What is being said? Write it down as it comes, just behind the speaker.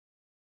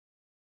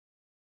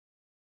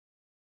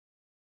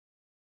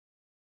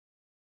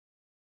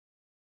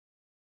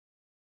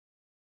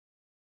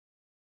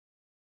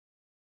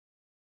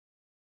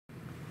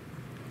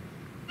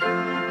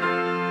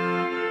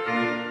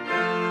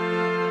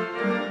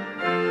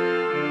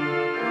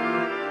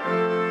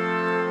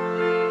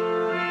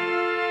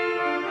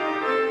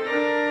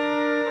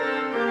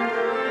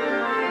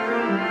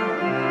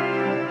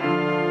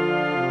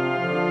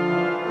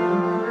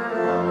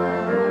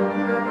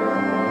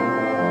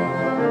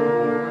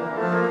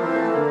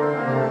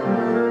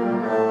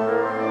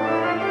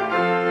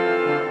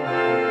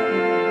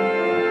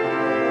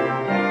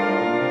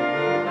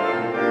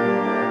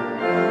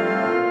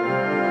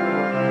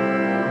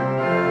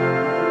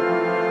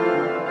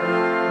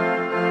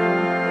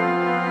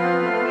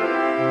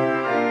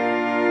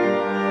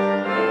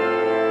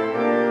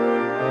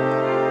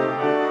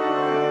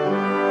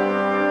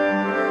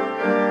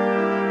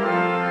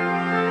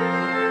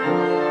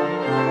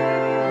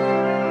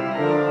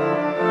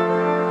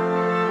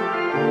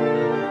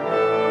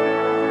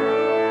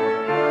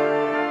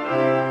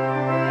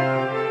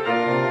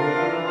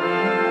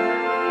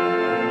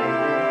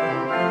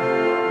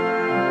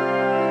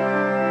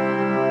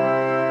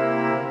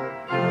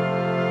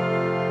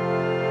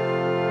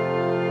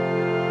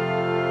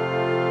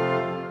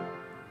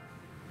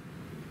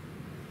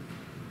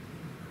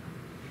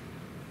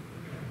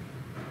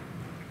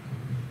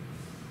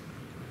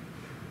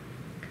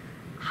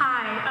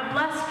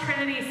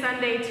Trinity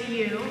Sunday to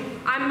you.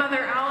 I'm Mother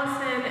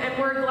Allison, and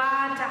we're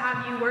glad to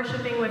have you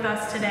worshiping with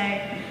us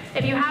today.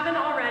 If you haven't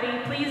already,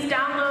 please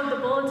download the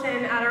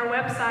bulletin at our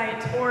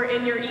website or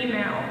in your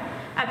email.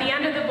 At the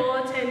end of the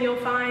bulletin, you'll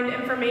find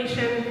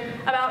information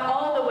about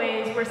all the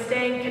ways we're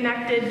staying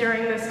connected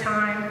during this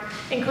time,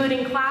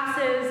 including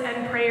classes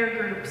and prayer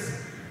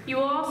groups. You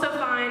will also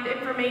find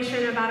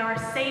information about our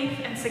safe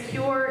and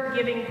secure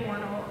giving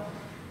portal.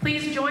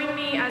 Please join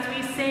me as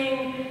we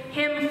sing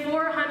hymn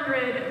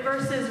 400,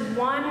 verses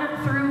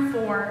 1 through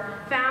 4,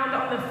 found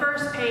on the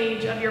first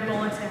page of your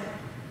bulletin.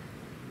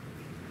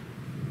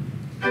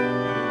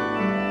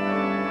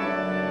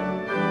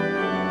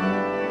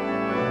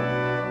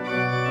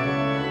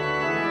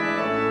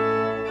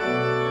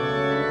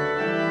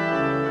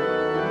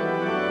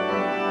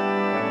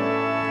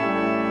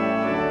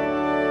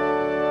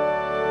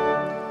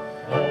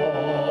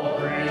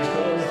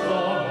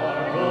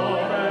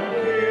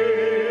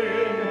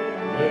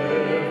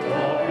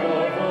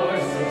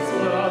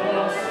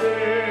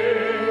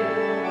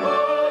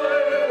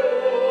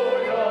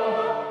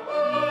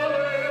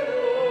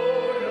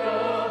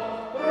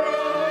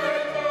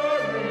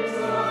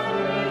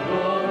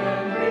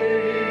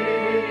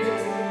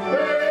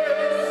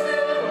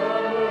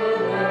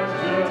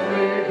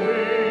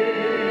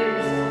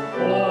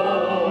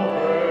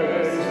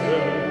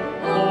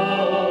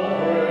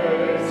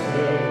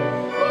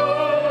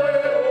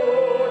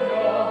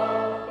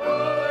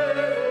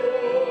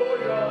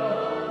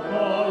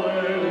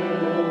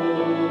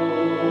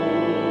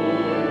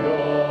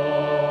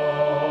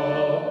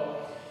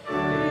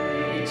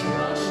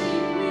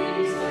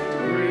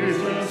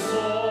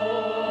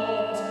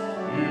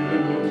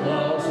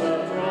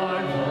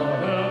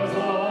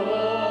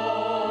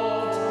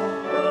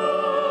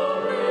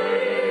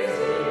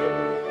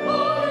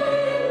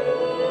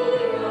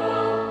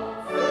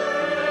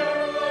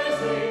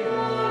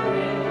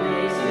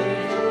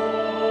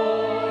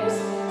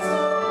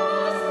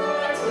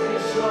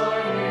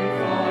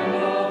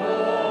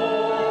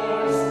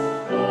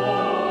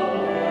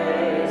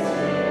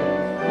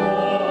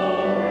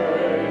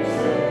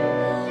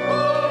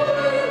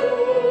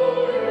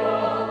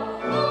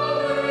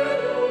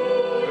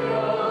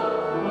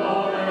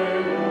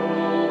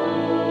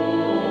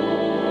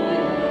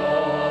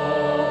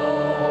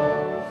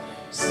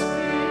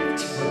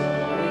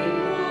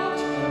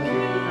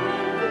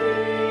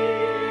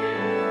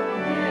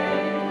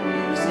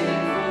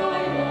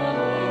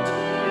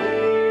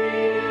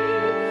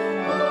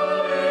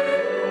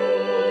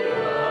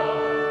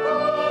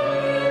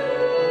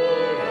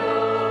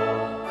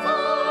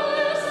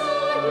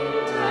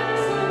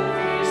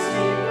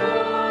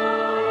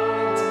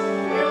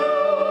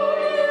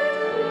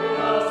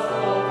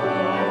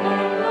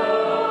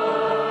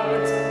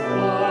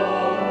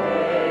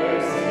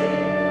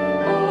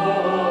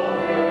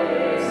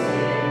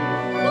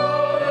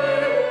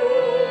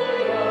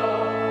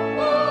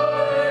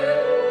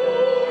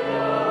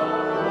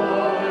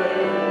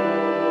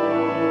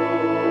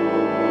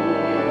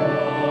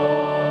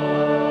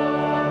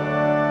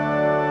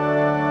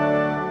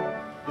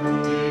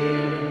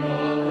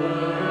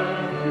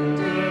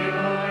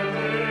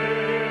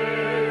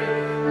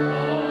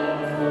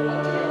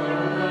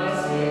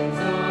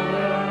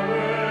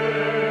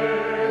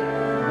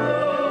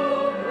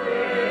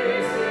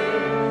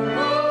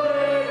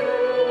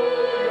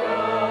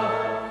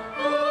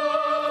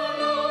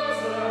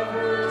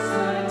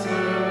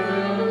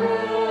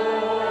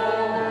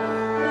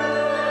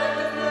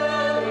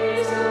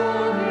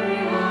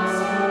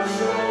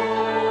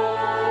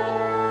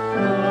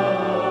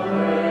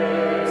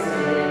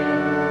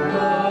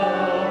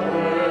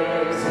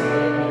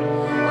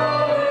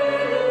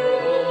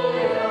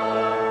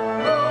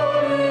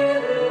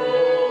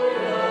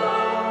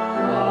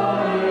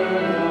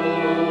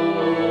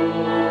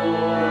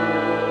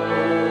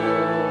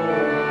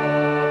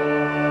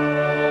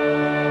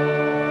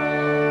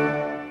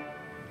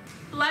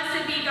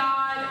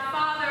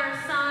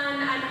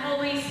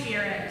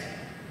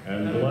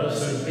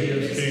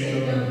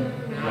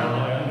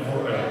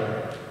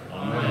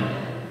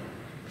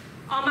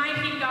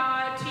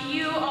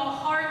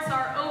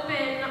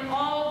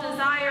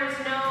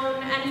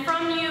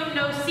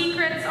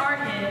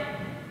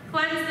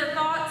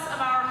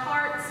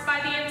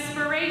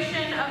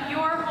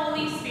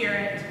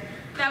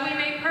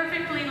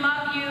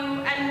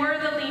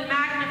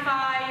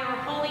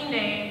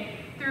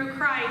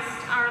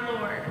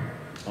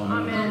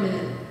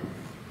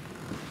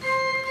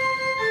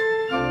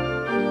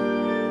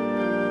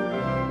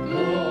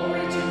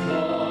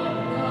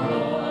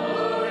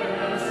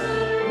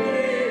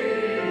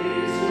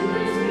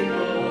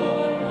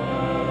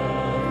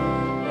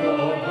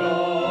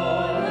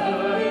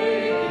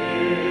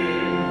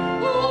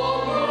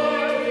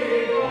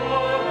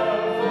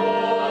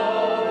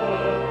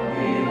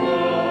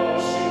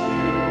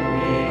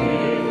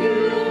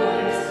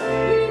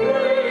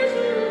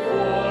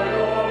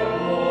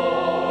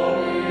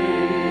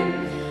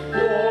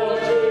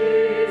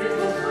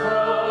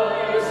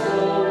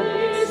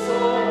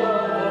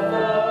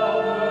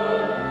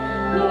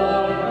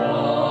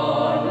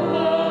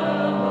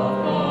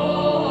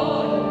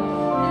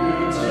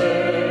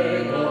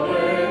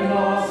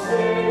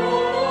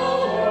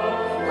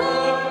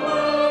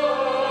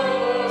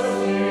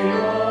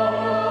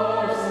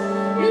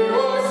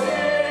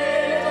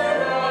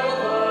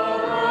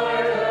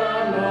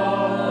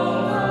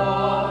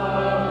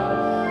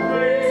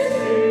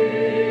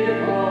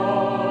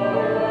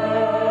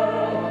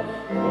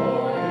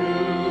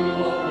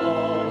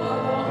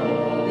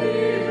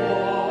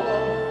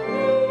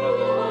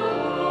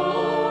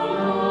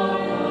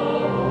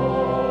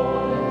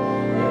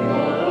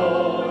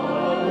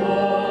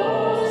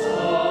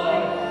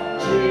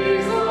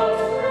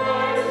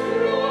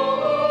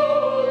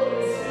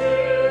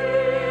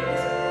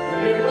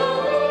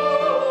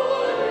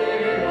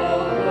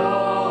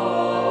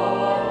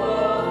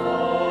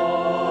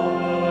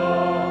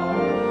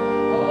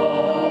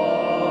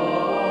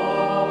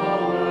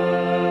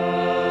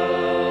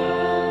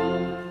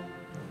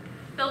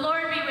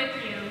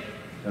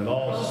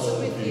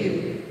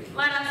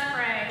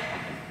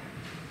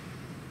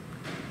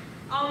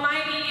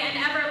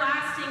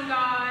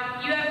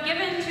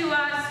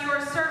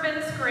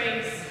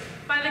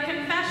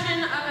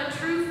 confession of a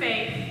true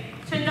faith,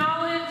 to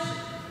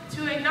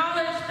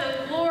acknowledge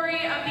the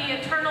glory of the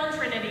eternal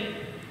Trinity,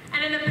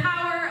 and in the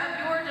power of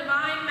your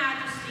divine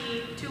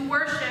majesty to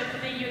worship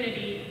the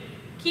unity.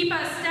 Keep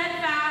us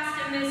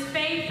steadfast in this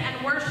faith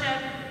and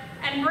worship,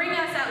 and bring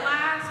us at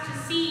last to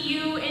see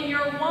you in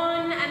your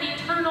one and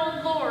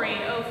eternal glory,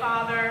 O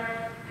Father,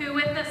 who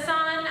with the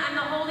Son and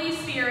the Holy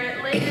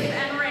Spirit live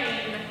and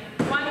reign,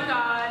 one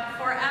God,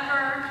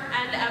 forever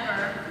and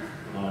ever.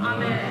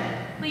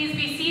 Amen. Please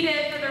be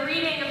seated for the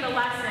reading of the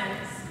lessons.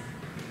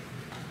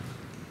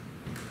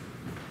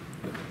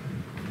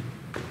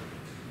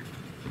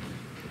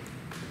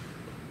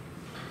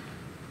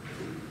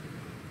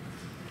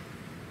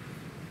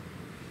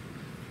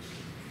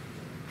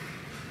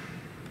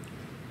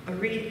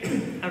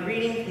 A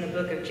reading from the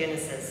book of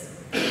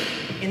Genesis.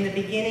 In the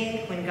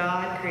beginning, when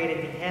God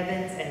created the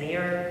heavens and the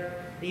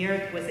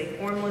earth was a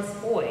formless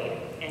void,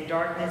 and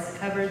darkness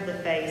covered the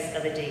face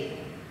of the deep.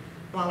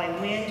 While a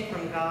wind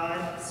from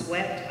God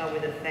swept over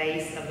the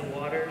face of the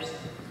waters,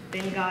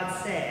 then God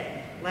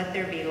said, "Let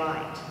there be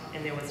light,"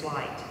 and there was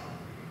light.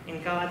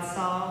 And God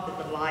saw that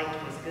the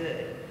light was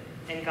good,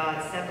 and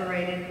God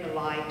separated the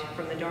light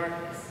from the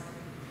darkness.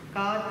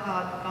 God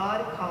called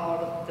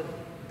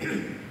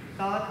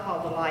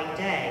the light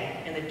day,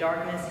 and the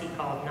darkness he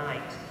called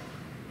night.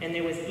 And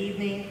there was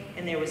evening,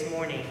 and there was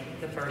morning,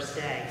 the first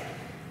day.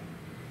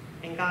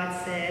 And God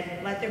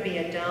said, "Let there be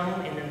a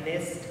dome in the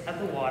midst of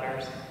the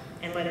waters,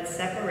 and let it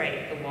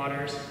separate the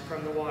waters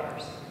from the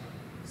waters."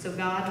 So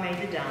God made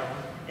the dome,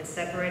 and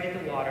separated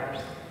the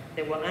waters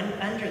that were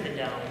under the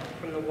dome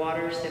from the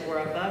waters that were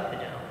above the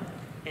dome,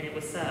 and it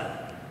was so.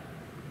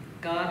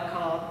 God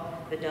called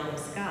the dome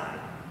sky,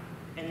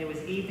 and there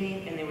was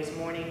evening, and there was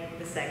morning,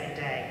 the second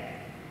day.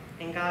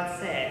 And God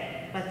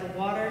said, "Let the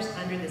waters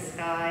under the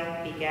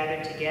sky be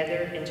gathered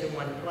together into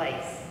one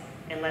place,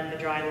 and let the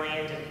dry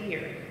land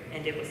appear,"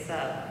 and it was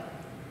so.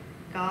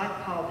 God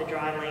called the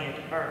dry land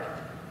earth,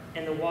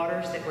 and the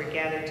waters that were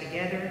gathered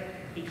together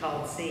he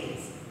called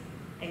seas.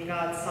 And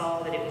God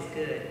saw that it was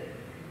good.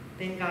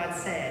 Then God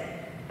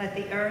said, "Let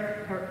the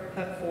earth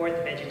put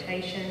forth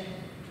vegetation,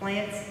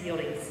 plants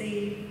yielding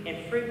seed,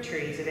 and fruit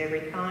trees of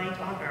every kind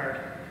on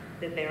earth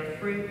that bear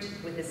fruit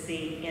with the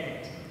seed in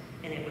it,"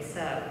 and it was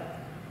so.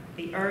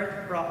 The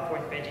earth brought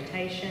forth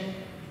vegetation,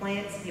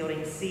 plants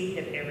yielding seed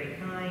of every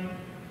kind,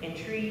 and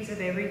trees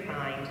of every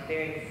kind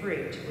bearing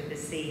fruit with the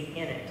seed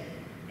in it.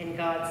 And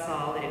God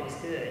saw that it was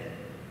good.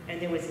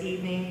 And there was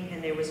evening,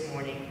 and there was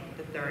morning,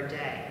 the third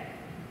day.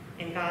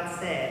 And God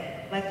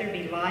said, "Let there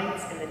be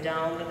lights in the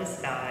dome of the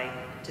sky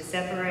to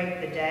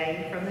separate the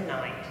day from the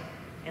night,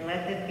 and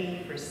let them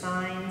be for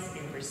signs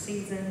and for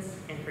seasons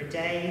and for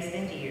days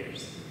and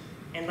years.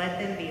 And let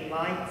them be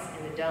lights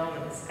in the dome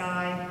of the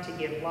sky to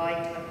give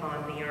light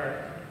upon the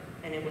earth."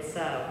 And it was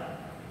so.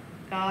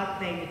 God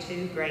made the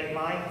two great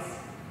lights,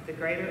 the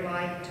greater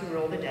light to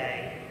rule the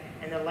day,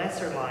 and the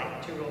lesser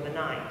light to rule the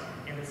night,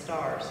 and the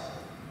stars.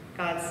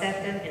 God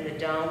set them in the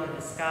dome of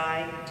the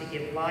sky to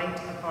give light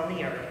upon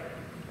the earth,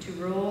 to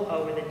rule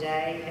over the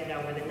day and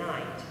over the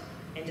night,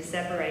 and to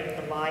separate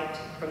the light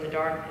from the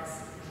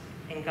darkness.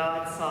 And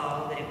God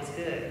saw that it was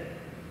good.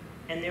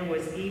 And there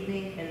was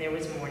evening, and there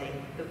was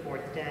morning, the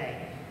fourth day.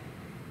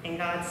 And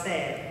God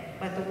said,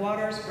 "Let the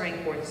waters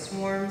bring forth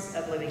swarms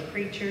of living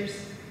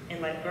creatures,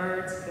 and let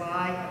birds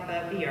fly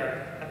above the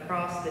earth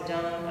across the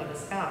dome of the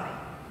sky."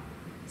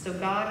 So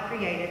God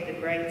created the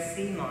great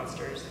sea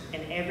monsters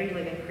and every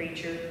living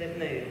creature that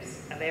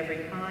moves, of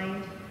every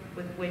kind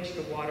with which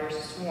the waters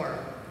swarm,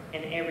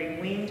 and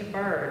every winged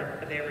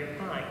bird of every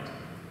kind.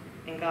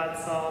 And God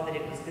saw that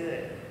it was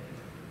good.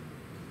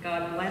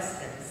 God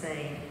blessed them,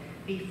 saying,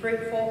 "Be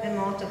fruitful and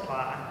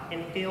multiply,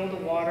 and fill the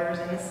waters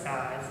and the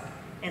skies,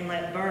 and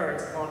let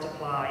birds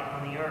multiply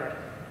on the earth."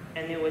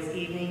 And there was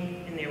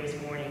evening, and there was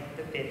morning,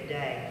 the fifth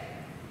day.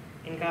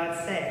 And God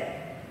said,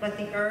 "Let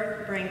the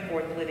earth bring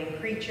forth living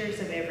creatures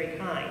of every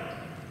kind,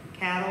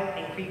 cattle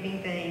and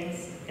creeping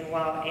things, and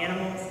wild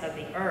animals of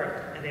the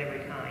earth of every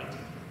kind."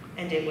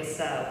 And it was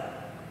so.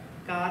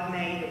 God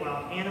made the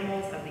wild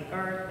animals of the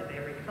earth of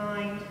every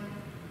kind,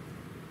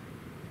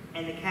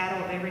 and the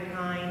cattle of every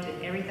kind,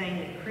 and everything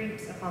that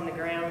creeps upon the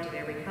ground of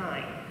every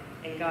kind.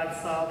 And God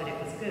saw that it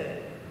was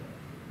good.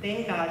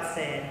 Then God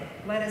said,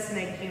 "Let us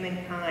make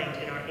humankind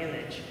in our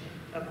image,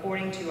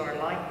 according to our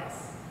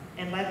likeness,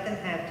 and let them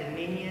have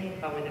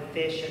dominion over the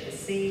fish of the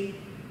sea,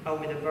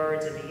 over the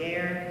birds of the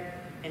air,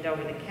 and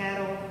over the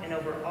cattle, and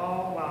over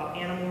all wild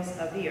animals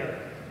of the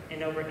earth,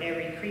 and over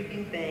every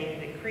creeping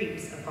thing that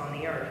creeps upon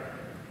the earth."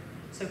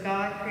 So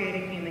God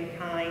created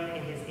humankind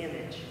in his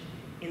image.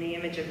 In the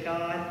image of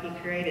God he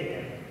created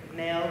them.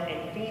 Male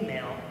and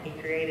female he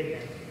created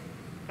them.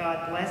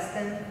 God blessed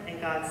them, and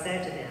God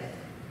said to them,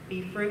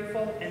 "Be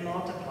fruitful and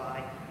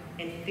multiply,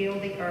 and fill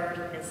the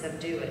earth and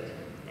subdue it,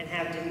 and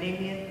have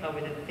dominion over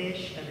the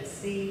fish of the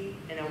sea,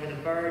 and over the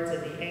birds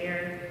of the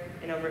air,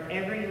 and over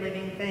every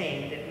living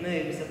thing that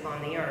moves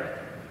upon the earth."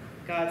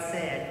 God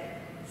said,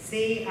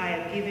 "See, I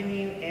have given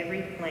you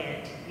every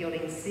plant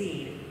yielding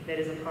seed that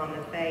is upon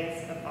the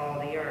face of all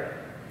the earth,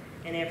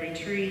 and every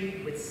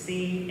tree with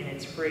seed in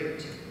its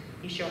fruit.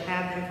 You shall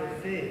have them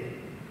for food,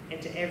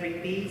 and to every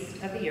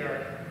beast of the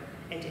earth,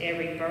 and to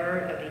every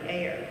bird of the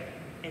air,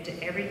 and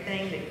to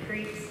everything that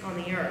creeps on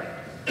the earth,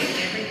 and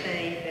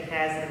everything that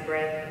has the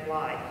breath of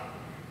life.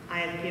 I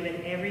have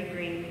given every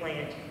green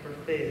plant for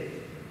food.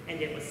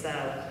 And it was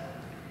so.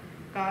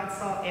 God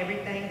saw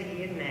everything that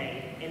he had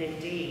made, and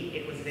indeed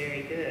it was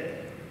very good.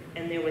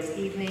 And there was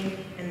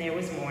evening, and there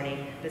was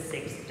morning, the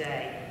sixth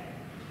day.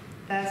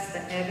 Thus the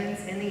heavens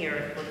and the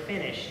earth were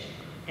finished,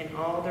 and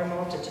all their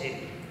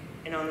multitude.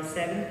 And on the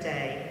seventh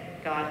day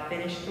God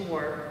finished the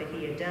work that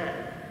he had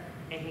done,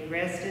 and he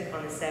rested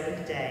on the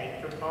seventh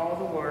day from all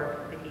the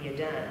work that he had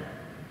done.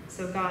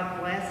 So God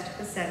blessed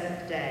the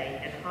seventh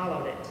day and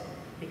hallowed it,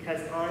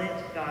 because on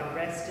it God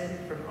rested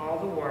from all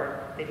the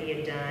work that he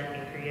had done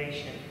in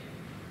creation.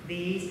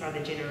 These are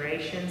the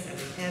generations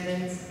of the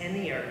heavens and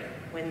the earth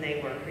when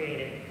they were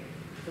created.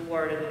 The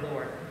word of the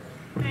Lord.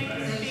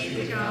 Thanks be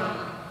to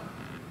God.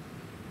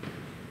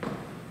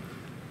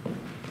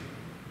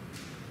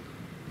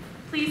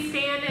 Please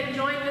stand and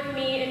join with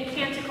me in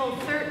Canticle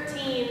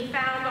 13,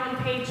 found on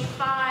page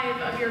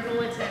 5 of your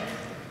bulletin.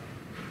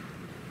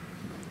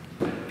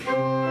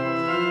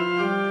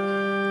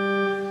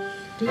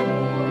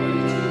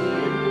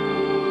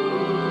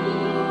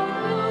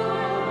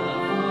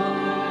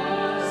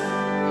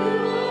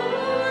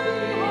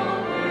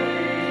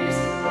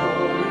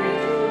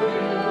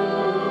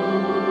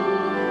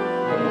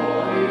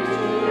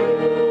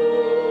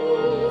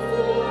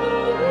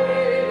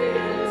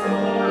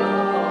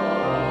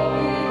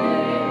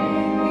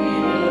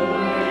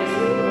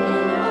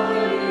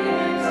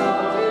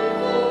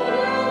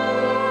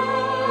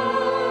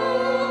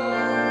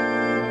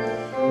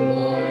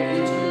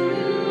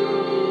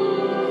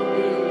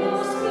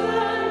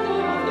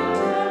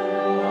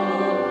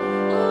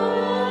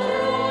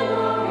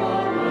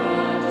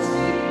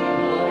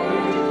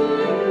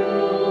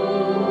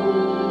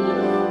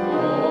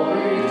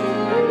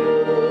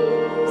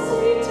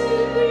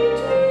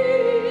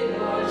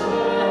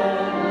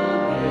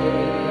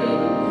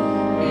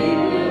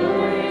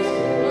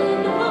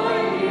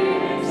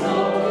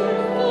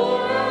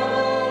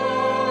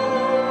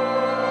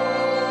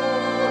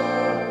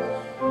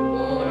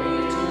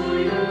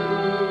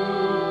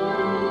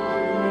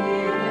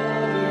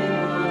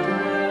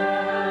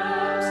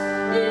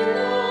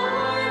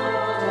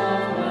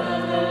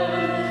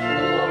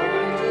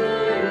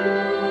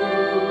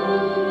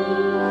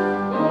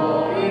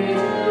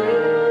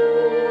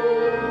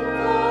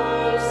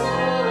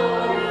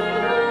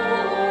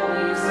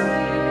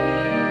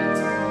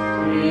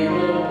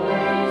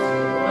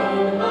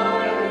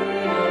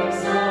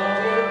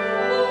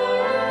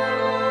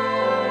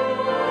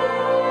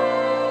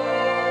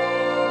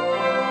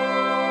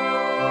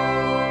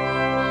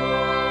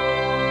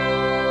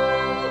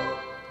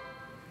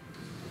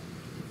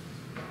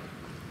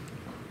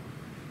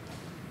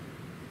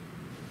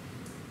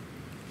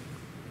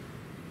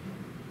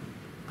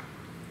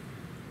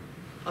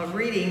 A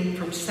reading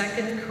from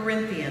 2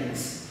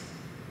 Corinthians.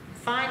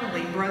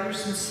 Finally,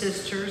 brothers and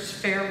sisters,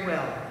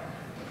 farewell.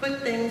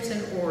 Put things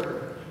in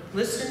order.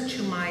 Listen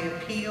to my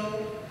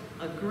appeal.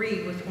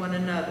 Agree with one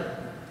another.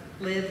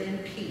 Live in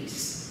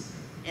peace.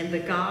 And the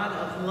God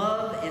of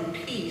love and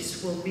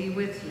peace will be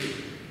with you.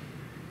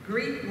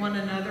 Greet one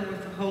another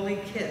with a holy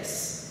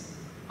kiss.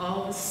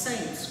 All the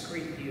saints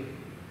greet you.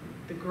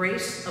 The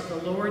grace of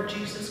the Lord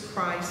Jesus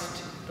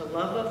Christ, the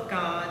love of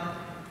God,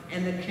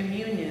 and the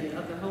communion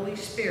of the Holy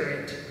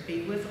Spirit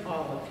be with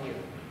all of you.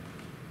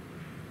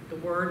 The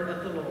word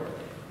of the Lord.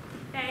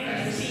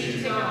 Thanks be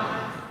to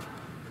God.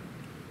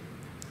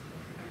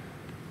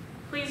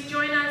 Please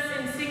join us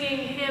in singing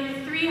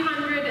hymn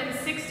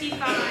 365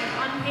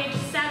 on page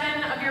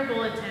 7 of your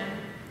bulletin.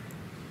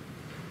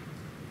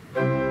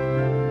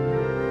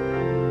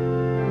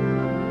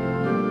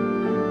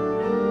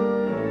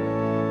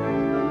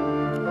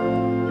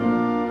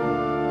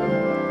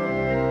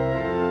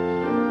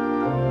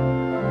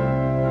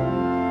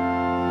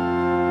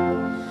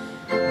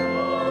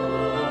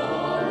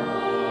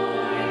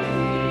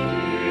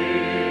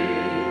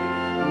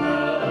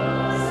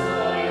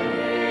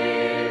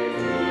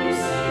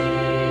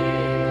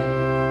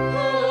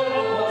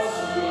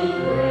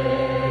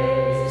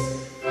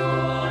 Praise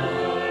God.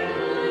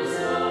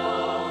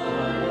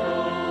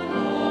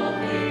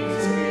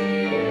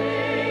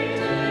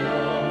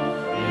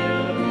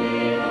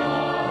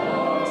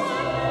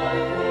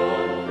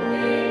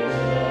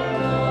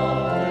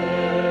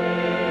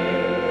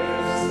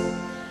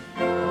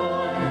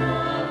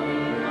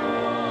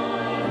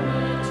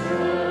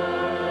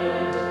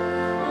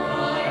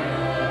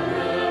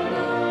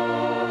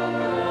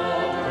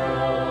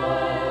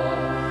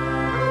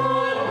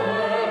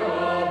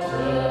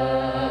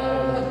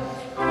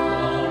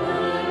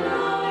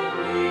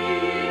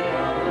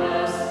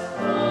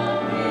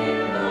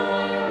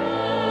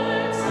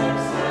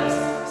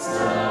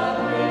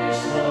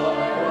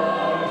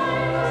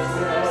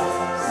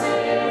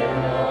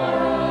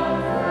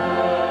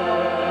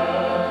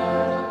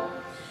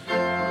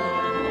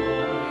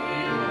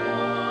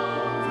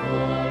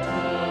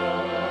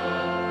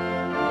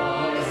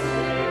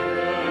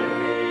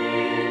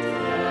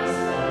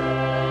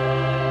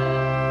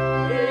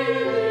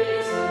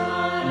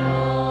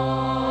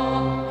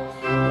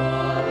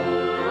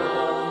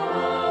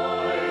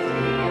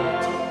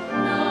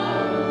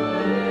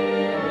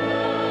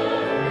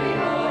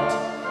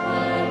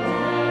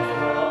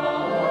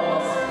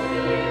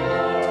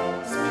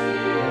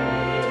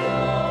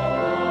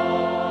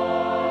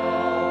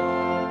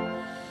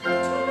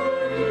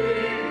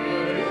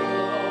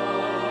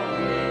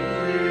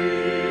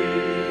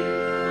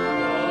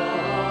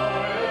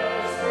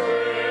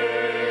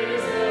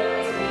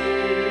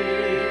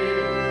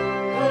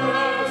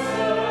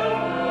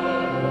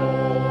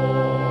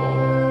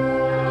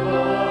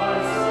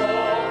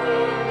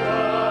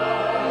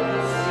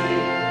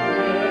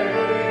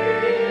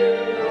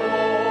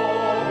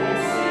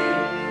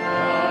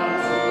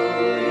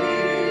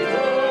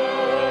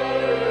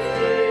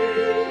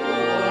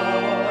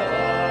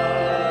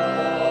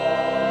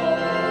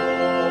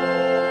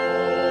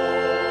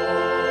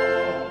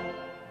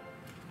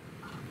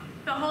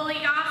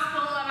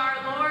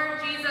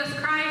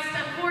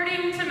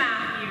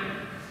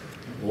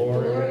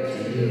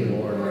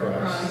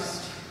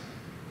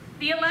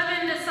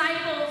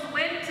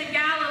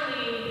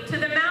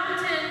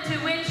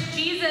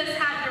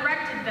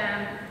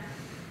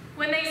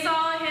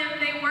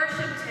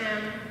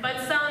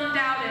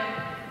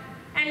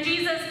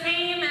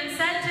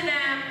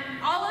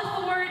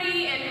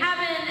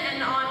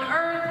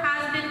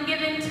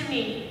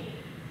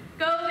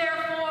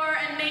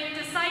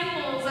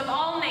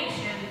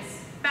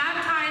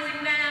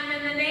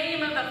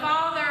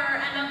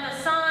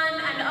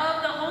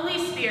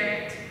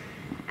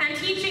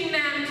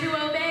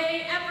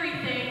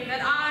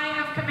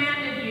 have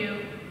commanded you.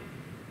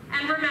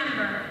 And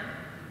remember,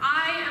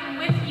 I am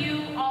with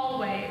you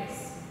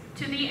always,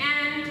 to the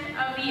end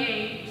of the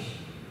age.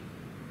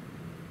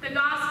 The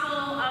Gospel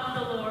of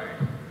the Lord.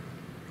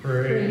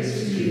 Praise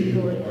to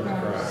you, Lord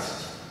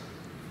Christ.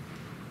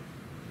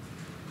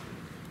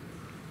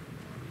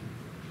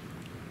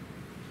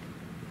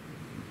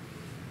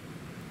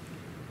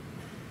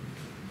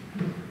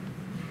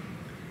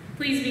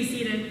 Please be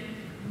seated.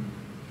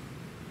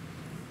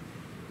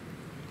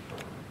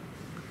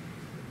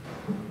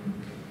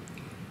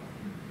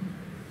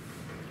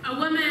 A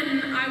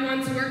woman I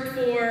once worked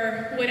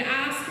for would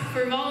ask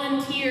for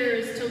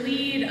volunteers to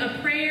lead a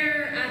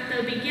prayer at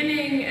the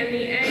beginning and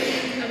the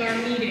end of our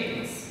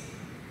meetings.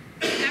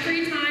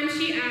 Every time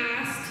she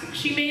asked,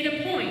 she made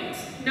a point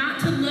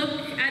not to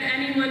look at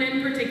anyone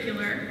in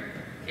particular.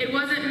 It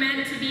wasn't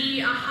meant to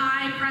be a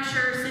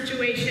high-pressure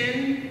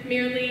situation,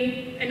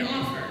 merely an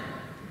offer.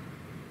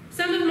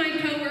 Some of my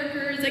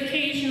coworkers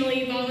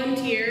occasionally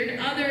volunteered,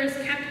 others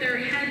kept their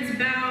heads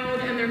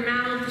bowed and their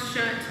mouths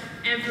shut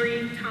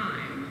every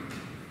time.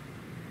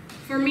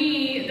 For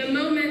me, the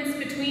moments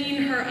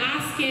between her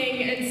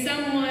asking and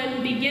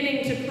someone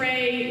beginning to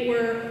pray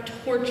were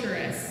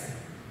torturous.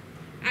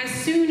 As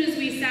soon as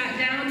we sat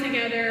down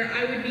together,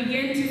 I would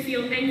begin to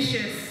feel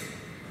anxious,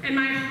 and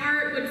my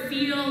heart would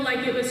feel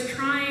like it was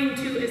trying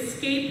to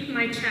escape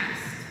my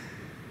chest.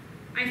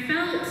 I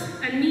felt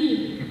a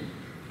need,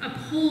 a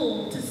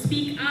pull to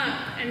speak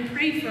up and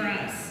pray for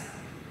us,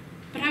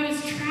 but I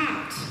was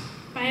trapped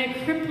by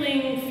a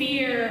crippling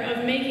fear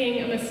of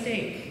making a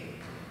mistake.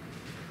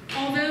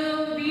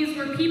 Although these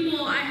were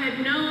people I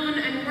had known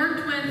and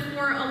worked with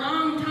for a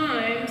long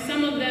time,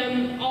 some of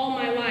them all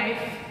my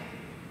life,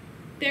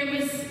 there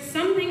was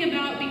something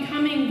about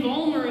becoming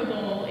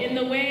vulnerable in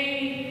the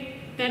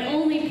way that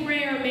only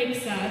prayer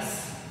makes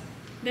us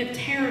that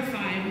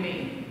terrified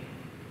me.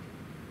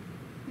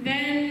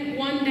 Then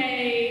one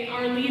day,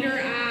 our leader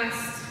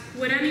asked,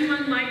 would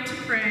anyone like to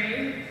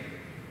pray?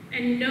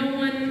 And no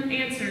one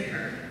answered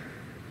her.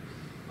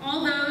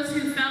 All those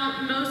who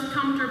felt most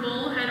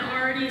comfortable had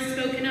already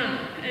spoken up,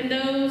 and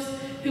those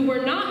who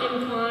were not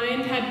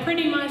inclined had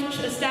pretty much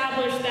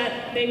established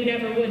that they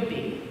never would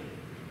be.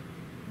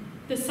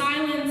 The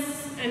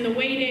silence and the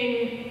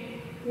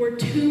waiting were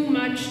too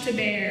much to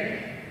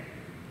bear.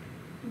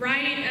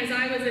 Right as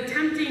I was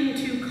attempting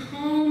to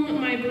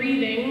calm my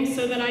breathing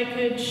so that I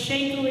could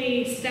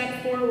shakily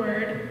step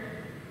forward,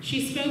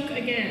 she spoke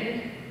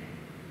again.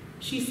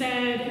 She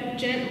said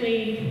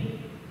gently,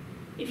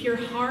 if your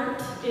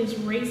heart is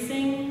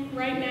racing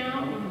right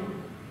now,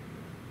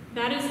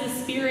 that is the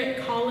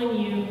Spirit calling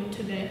you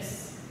to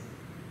this.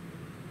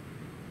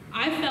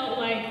 I felt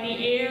like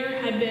the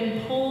air had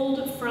been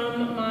pulled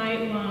from my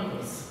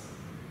lungs.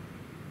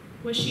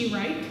 Was she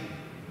right?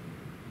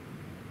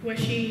 Was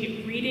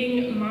she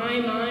reading my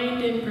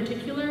mind in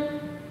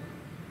particular?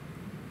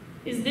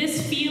 Is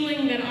this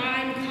feeling that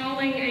I'm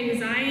calling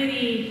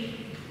anxiety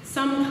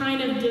some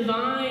kind of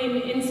divine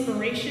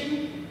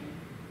inspiration?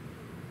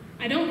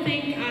 I don't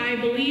think I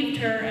believed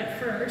her at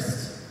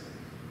first,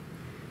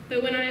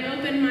 but when I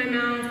opened my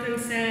mouth and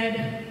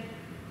said,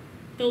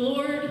 "The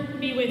Lord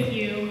be with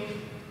you,"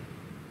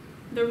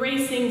 the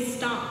racing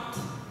stopped.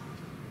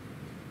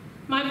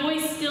 My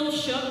voice still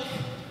shook.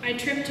 I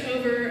tripped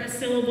over a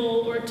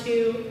syllable or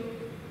two,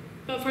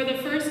 but for the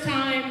first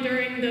time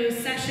during those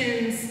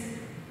sessions,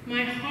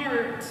 my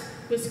heart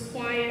was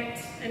quiet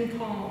and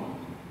calm.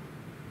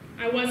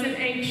 I wasn't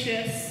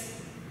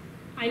anxious.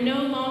 I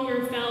no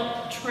longer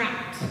felt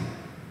trapped.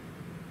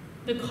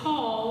 The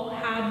call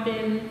had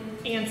been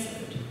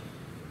answered.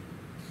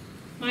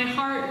 My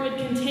heart would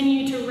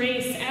continue to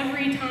race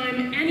every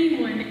time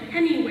anyone,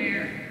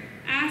 anywhere,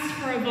 asked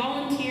for a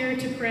volunteer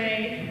to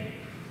pray,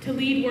 to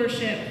lead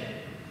worship,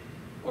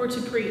 or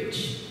to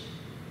preach.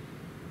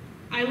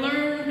 I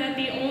learned that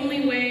the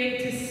only way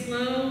to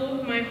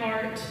slow my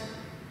heart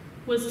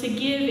was to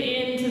give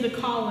in to the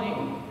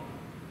calling,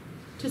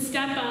 to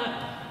step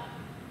up,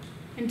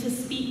 and to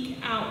speak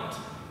out.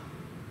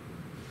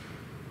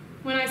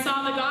 When I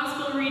saw the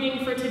gospel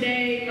reading for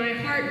today, my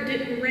heart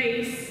didn't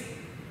race.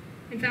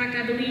 In fact,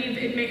 I believe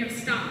it may have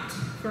stopped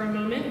for a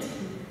moment.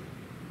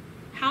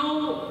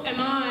 How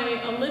am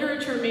I, a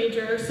literature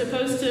major,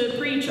 supposed to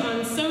preach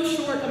on so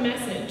short a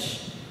message?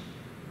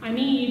 I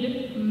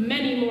need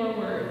many more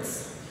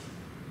words.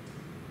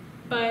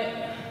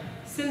 But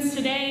since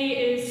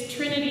today is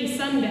Trinity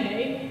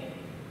Sunday,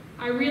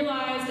 I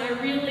realized I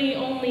really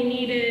only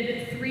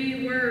needed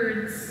 3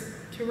 words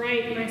to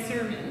write my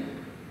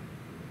sermon: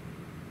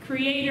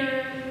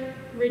 Creator,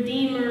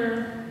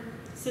 Redeemer,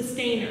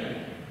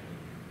 Sustainer.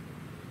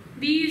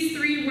 These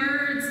 3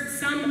 words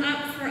sum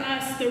up for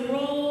us the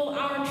role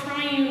our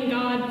triune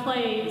God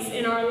plays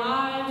in our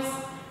lives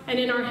and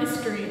in our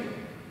history.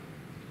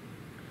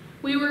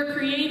 We were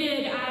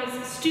created as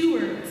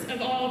stewards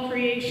of all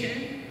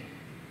creation.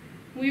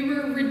 We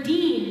were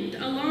redeemed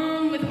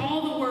along with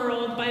all the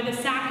world by the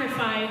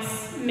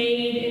sacrifice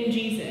made in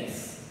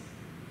Jesus.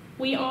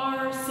 We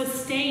are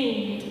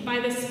sustained by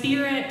the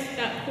Spirit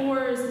that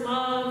pours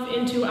love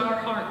into our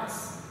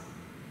hearts.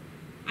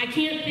 I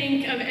can't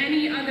think of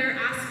any other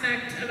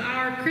aspect of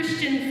our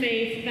Christian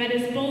faith that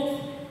is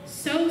both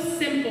so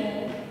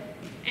simple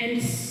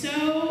and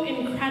so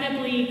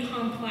incredibly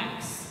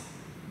complex.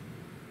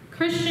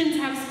 Christians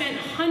have spent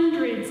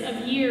hundreds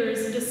of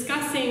years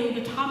discussing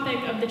the topic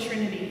of the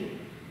Trinity,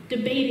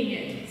 debating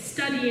it,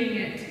 studying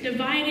it,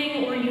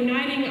 dividing or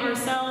uniting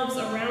ourselves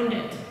around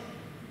it.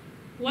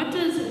 What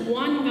does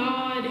one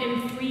God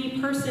in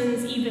three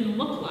persons even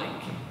look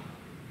like?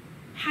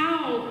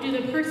 How do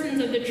the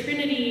persons of the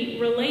Trinity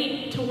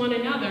relate to one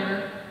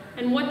another,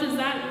 and what does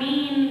that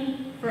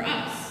mean for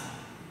us?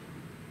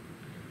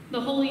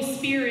 The Holy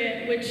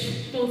Spirit,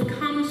 which both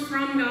comes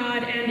from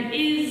God and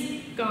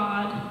is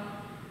God,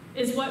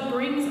 is what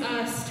brings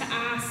us to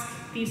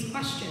ask these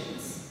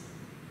questions.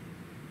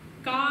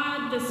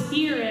 God, the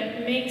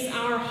Spirit, makes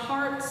our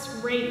hearts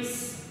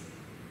race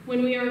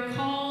when we are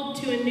called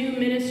to a new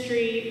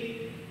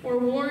ministry or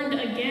warned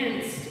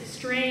against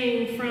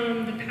straying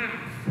from the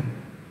path.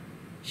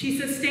 She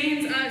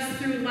sustains us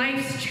through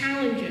life's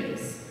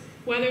challenges,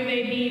 whether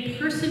they be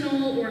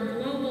personal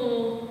or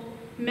global,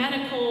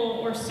 medical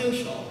or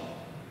social.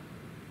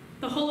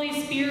 The Holy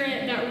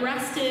Spirit that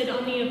rested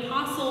on the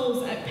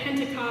apostles at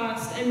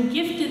Pentecost and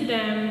gifted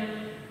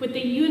them with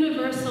the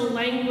universal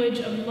language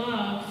of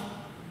love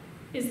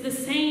is the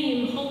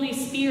same Holy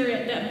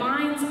Spirit that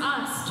binds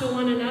us to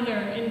one another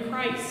in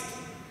Christ,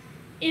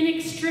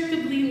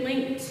 inextricably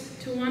linked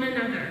to one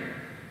another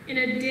in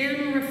a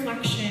dim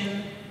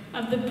reflection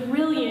of the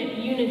brilliant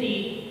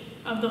unity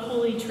of the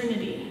Holy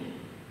Trinity.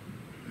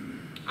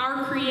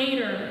 Our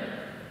Creator,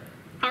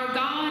 our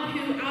God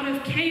who out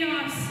of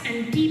chaos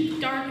and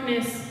deep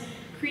darkness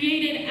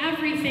created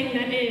everything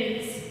that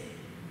is,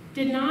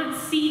 did not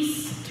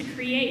cease to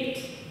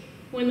create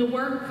when the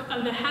work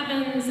of the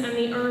heavens and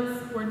the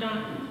earth were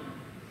done.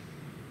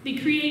 The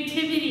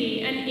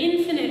creativity and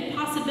infinite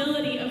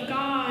possibility of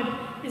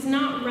God is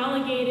not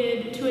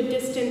relegated to a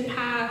distant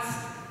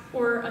past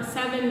or a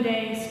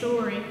 7-day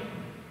story.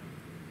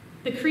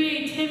 The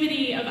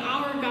creativity of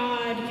our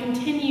God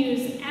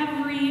continues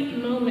every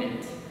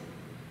moment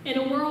in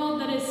a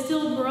world that is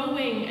still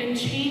growing and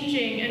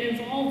changing and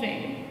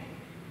evolving,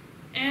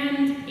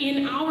 and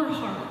in our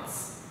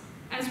hearts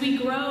as we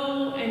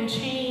grow and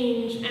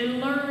change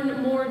and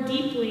learn more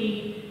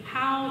deeply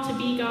how to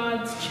be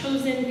God's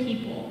chosen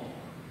people.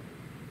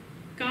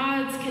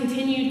 God's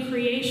continued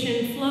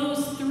creation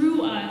flows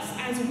through us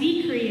as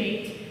we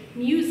create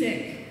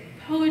music,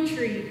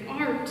 poetry,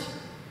 art,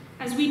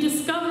 as we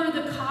discover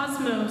the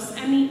cosmos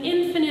and the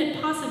infinite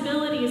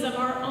possibilities of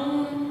our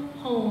own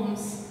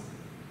homes,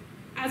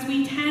 as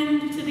we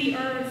tend to the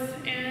earth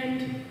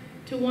and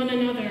to one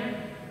another.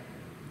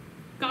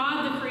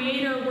 God, the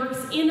Creator,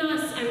 works in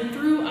us and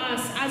through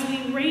us as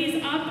we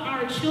raise up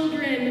our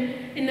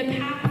children in the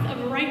path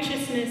of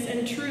righteousness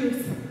and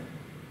truth,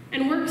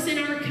 and works in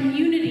our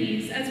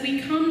communities as we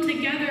come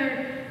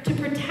together to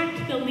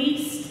protect the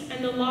least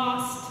and the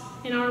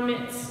lost in our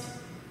midst.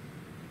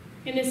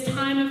 In this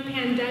time of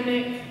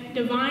pandemic,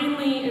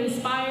 divinely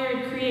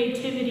inspired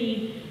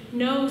creativity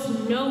knows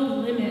no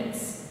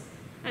limits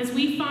as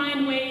we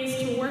find ways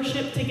to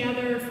worship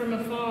together from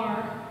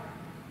afar,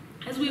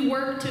 as we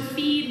work to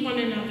feed one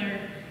another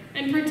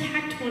and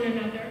protect one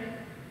another,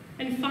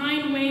 and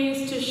find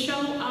ways to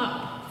show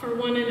up for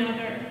one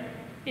another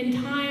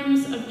in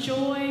times of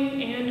joy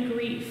and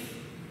grief.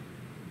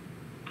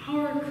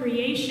 Our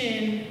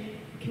creation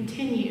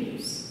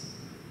continues.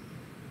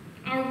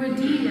 Our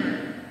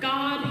Redeemer,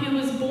 God who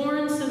was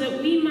born so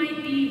that we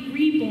might be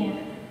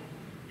reborn,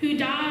 who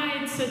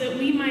died so that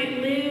we might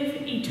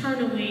live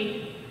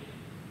eternally,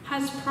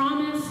 has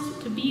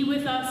promised to be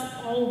with us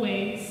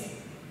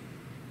always.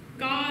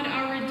 God,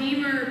 our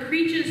Redeemer,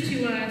 preaches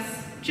to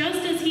us just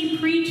as he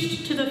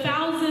preached to the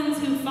thousands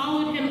who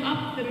followed him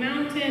up the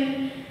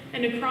mountain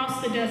and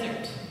across the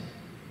desert.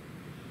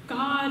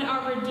 God,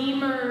 our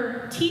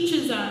Redeemer,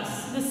 teaches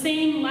us the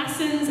same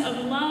lessons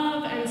of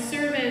love and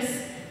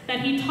service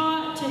that he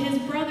taught to his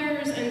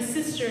brothers and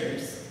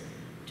sisters,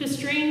 to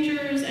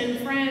strangers and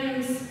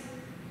friends,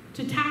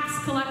 to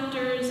tax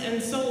collectors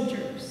and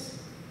soldiers.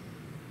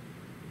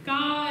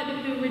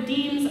 God, who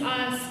redeems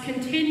us,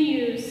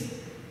 continues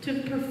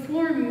to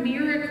perform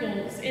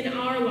miracles in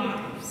our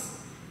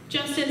lives,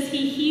 just as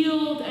he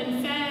healed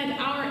and fed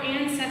our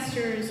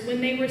ancestors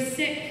when they were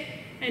sick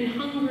and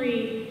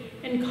hungry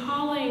and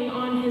calling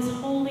on his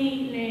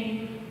holy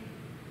name.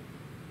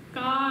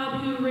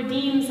 God, who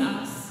redeems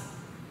us,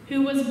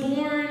 who was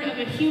born of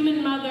a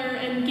human mother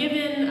and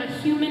given a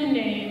human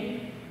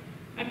name,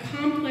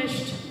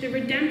 accomplished the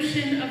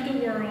redemption of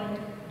the world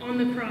on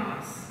the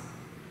cross,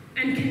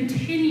 and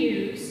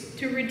continues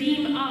to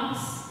redeem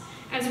us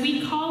as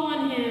we call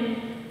on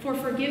him for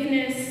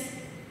forgiveness,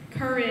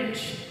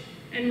 courage,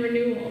 and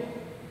renewal.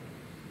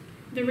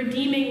 The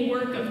redeeming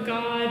work of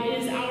God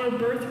is our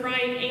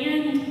birthright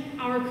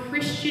and our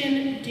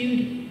Christian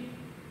duty,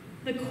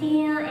 the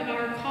core of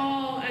our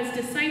call as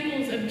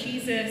disciples of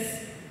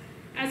Jesus,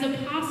 as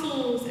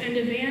apostles and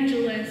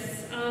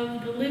evangelists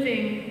of the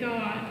living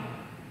God.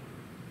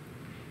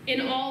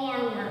 In all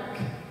our work,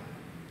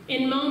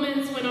 in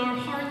moments when our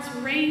hearts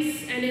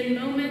race and in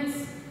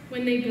moments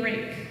when they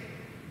break.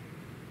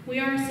 We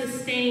are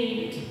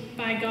sustained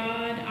by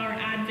God, our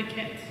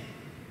advocate,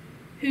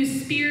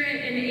 whose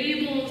Spirit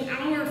enables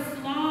our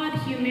flawed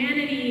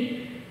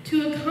humanity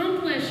to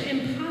accomplish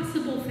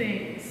impossible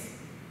things.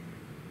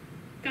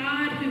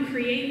 God who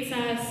creates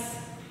us,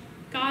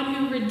 God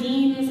who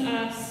redeems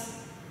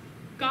us,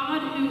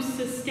 God who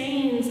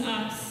sustains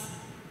us,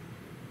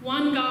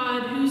 one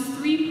God whose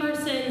three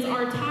persons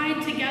are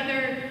tied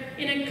together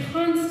in a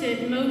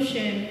constant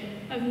motion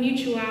of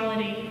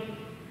mutuality,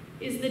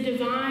 is the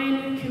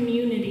divine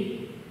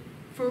community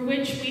for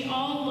which we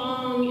all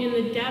long in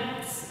the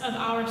depths of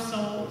our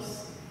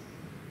souls.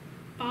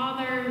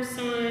 Father,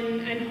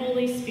 Son, and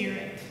Holy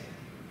Spirit,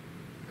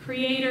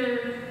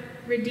 Creator,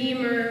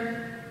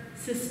 Redeemer,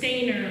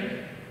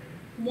 Sustainer,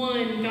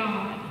 one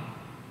God,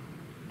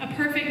 a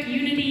perfect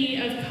unity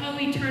of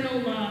co-eternal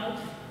love,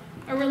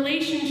 a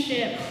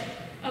relationship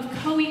of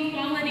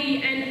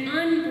co-equality and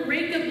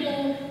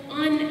unbreakable,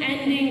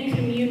 unending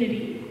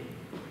community.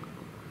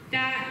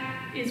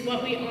 That is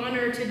what we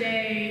honor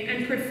today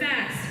and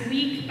profess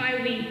week by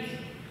week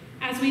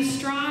as we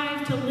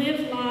strive to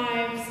live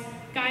lives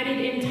guided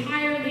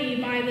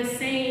entirely by the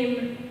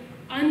same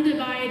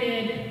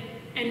undivided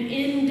and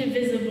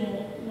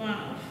indivisible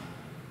love.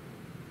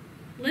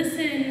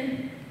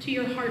 Listen to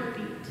your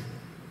heartbeat.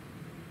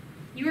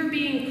 You are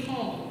being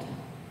called.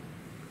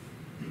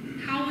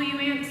 How will you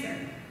answer?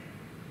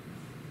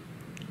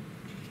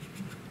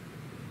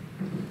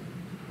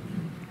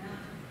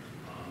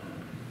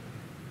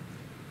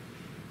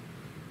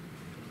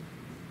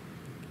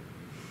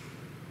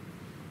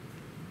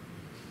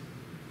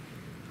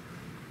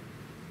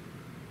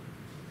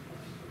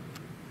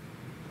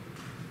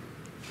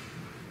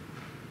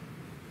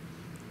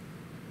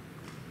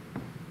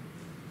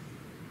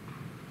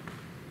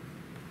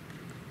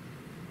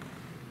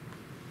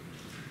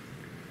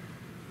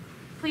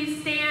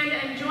 Please stand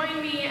and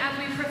join me as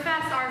we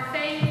profess our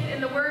faith in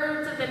the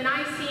words of the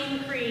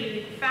Nicene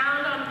Creed,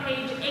 found on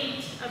page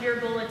 8 of your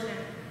bulletin.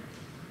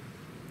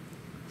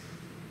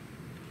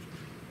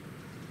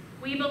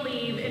 We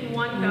believe in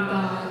one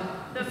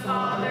God, the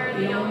Father,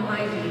 the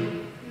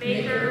Almighty,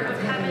 maker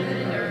of heaven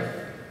and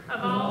earth,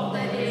 of all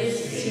that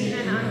is seen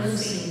and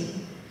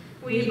unseen.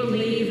 We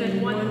believe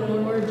in one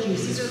Lord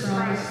Jesus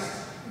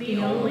Christ, the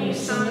only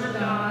Son of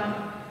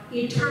God,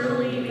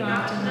 eternally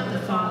begotten of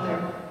the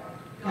Father,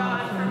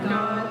 God from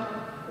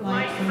God,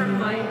 light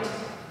from light,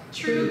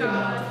 true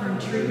God from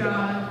true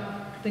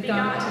God,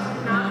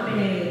 begotten, not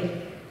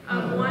made,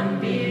 of one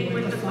being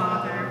with the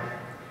Father.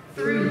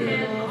 Through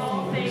him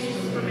all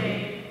things were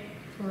made.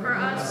 For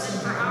us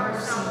and for our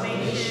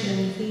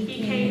salvation,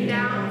 he came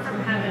down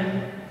from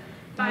heaven.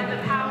 By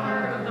the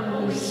power of the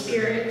Holy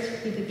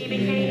Spirit, he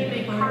became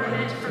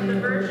incarnate from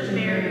the Virgin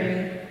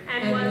Mary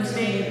and was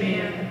made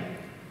man.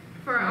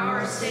 For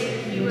our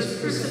sake he was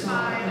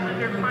crucified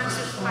under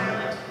Pontius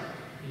Pilate.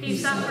 He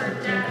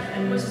suffered death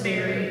and was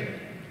buried.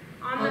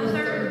 On the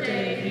third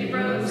day he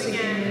rose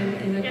again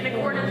in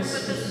accordance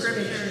with the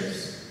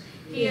Scriptures.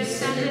 He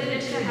ascended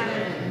into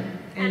heaven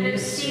and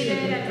is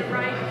seated at the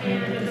right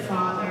hand of the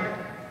Father.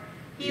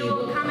 He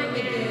will come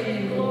again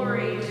in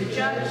glory to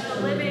judge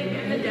the living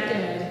and the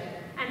dead,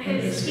 and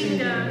his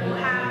kingdom will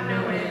have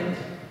no end.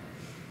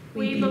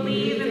 We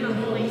believe in the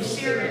Holy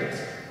Spirit,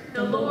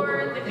 the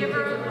Lord, the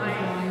giver of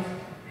life,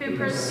 who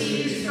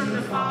proceeds from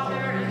the Father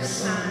and the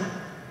Son.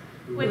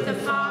 With the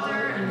Father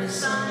and the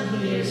Son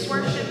he is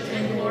worshipped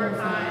and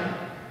glorified.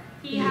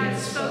 He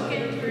has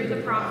spoken through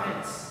the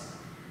prophets.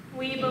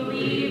 We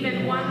believe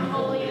in one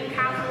holy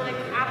Catholic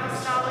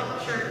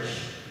Apostolic Church.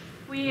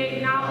 We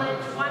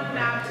acknowledge one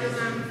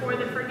baptism for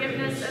the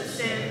forgiveness of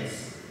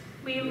sins.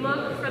 We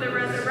look for the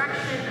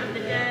resurrection of the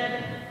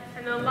dead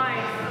and the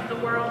life of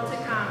the world to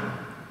come.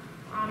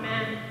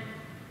 Amen.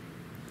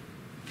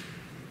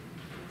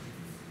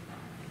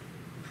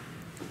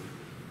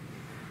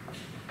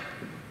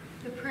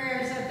 The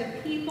prayers of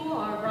the people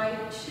are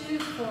Rite 2,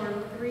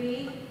 Form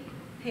 3,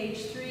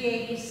 page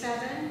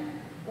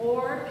 387,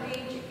 or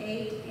page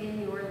 8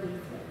 in your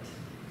leaflet.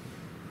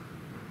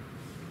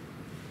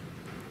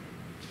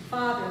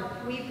 Father,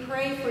 we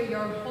pray for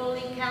your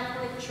holy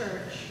Catholic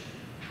Church,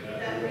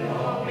 that we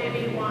all may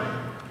be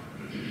one.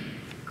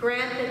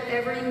 Grant that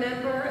every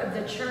member of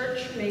the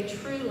Church may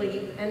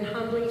truly and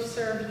humbly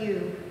serve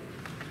you,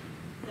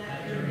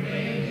 that your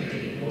name may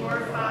be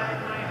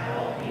glorified by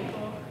all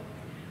people.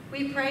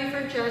 We pray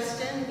for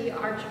Justin, the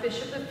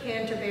Archbishop of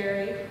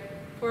Canterbury,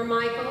 for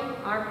Michael,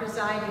 our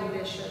presiding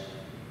bishop,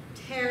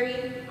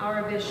 Terry,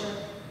 our bishop,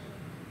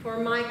 for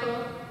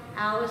Michael,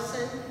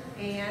 Allison,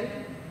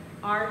 Ann,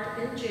 Art,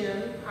 and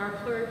Jim, our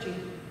clergy,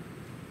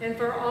 and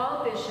for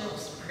all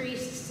bishops,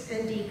 priests,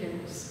 and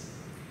deacons.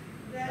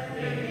 That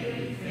we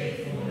may be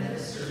faithful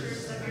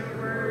ministers of your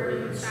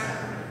word and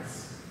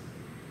sacraments.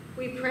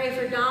 We pray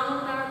for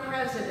Donald, our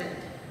president,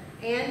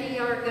 Andy,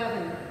 our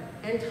governor,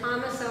 and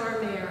Thomas,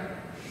 our mayor,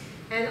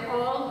 and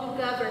all who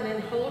govern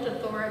and hold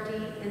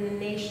authority in the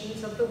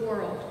nations of the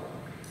world.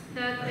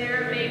 That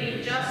there may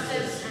be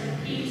justice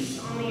and peace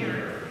on the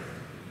earth.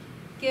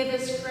 Give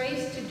us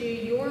grace to do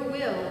your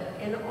will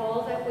in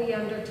all that we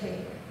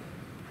undertake.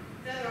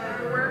 That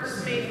our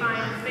works may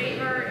find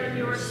favor in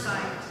your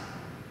sight.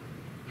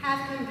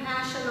 Have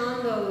compassion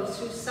on those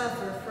who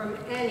suffer from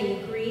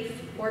any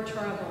grief or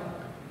trouble.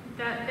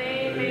 That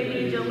they may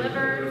be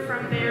delivered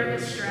from their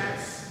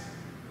distress.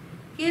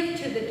 Give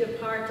to the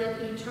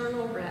departed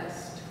eternal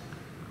rest.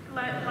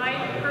 Let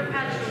light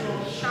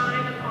perpetual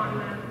shine upon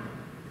them.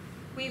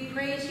 We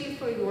praise you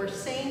for your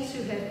saints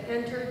who have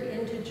entered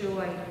into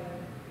joy.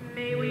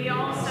 May we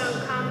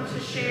also come to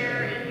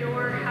share in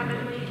your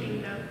heavenly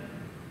kingdom.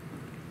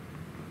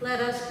 Let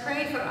us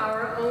pray for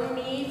our own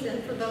needs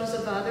and for those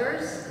of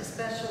others,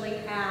 especially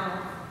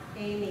Al,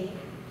 Amy,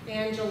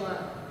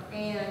 Angela,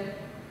 Anne,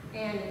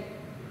 Annie,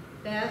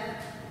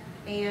 Beth,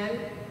 Anne,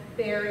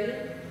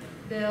 Barry,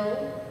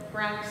 Bill,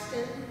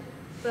 Braxton,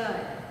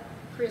 Bud,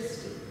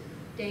 Christy,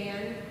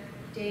 Dan,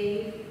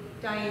 Dave,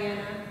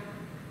 Diana,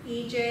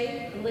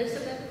 EJ,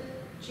 Elizabeth,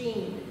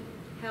 Jean,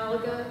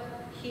 Helga,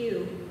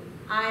 Hugh,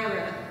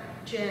 Ira,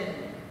 Jen,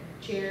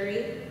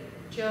 Jerry,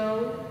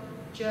 Joan,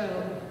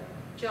 Joe,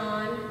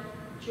 John,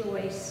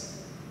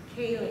 Joyce,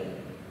 Kaylee,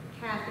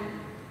 Kathy,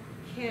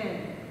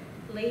 Ken,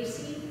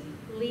 Lacey,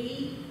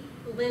 Lee,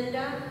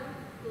 Linda,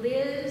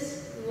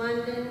 Liz,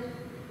 London,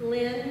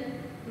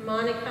 Lynn,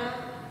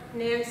 Monica,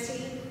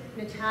 Nancy,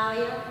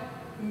 Natalia,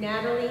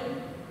 Natalie,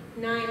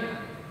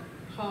 Nina,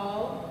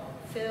 Paul,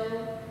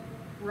 Phil,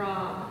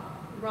 Rob,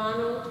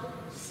 Ronald,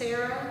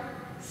 Sarah,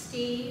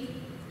 Steve,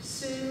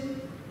 Sue,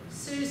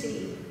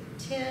 Susie,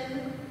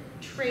 Tim,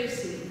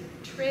 Tracy,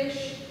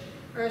 Trish,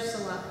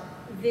 Ursula,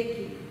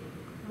 Vicky,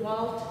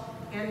 Walt,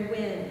 and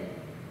Wynn.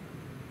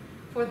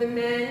 For the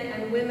men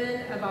and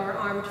women of our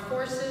armed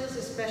forces,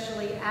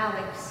 especially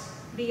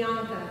Alex,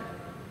 Bianca,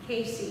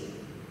 Casey,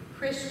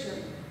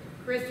 Christian,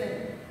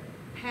 Griffin,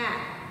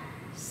 Pat,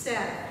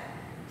 Seth,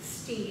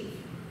 Steve.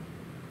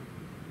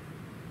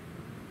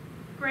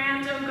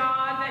 Grant, O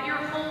God, that your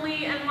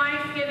holy and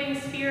life-giving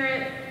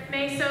Spirit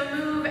may so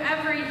move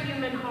every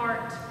human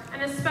heart,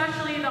 and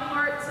especially the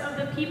hearts of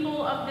the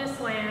people of this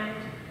land,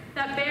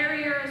 that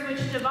barriers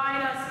which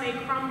divide us may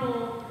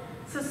crumble,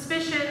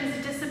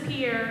 suspicions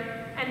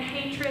disappear, and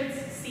hatreds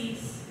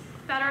cease,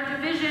 that our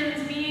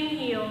divisions being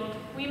healed,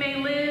 we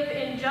may live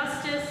in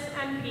justice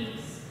and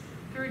peace,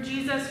 through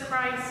Jesus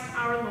Christ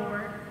our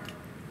Lord.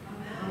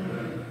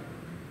 Amen.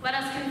 Let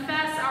us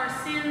confess our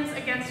sins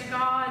against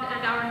God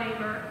and our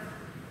neighbor.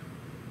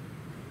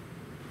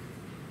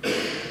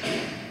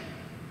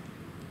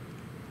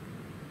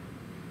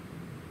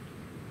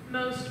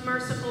 Most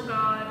merciful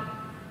God,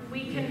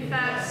 we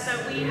confess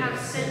that we have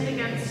sinned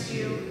against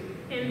you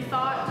in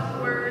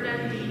thought, word,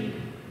 and deed,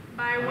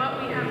 by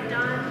what we have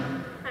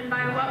done and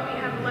by what we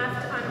have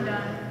left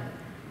undone.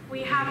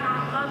 We have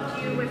not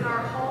loved you with our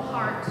whole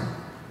heart.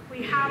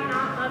 We have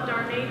not loved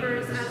our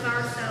neighbors as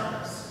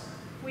ourselves.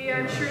 We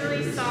are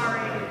truly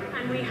sorry,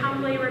 and we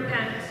humbly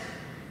repent.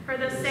 For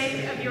the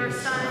sake of your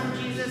Son,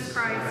 Jesus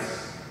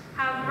Christ,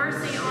 have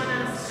mercy on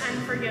us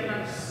and forgive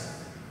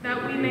us,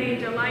 that we may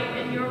delight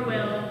in your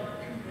will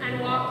and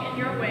walk in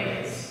your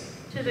ways,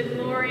 to the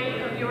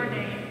glory of your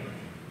name.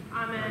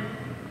 Amen.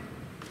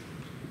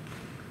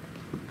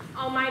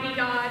 Almighty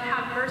God,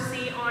 have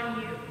mercy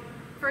on you.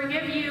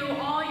 Forgive you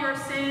all your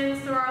sins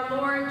through our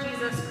Lord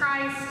Jesus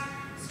Christ,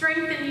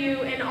 strengthen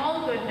you in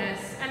all goodness,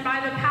 and by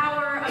the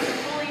power of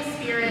the Holy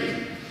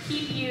Spirit,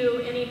 keep you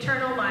in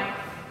eternal life.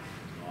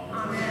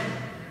 Amen.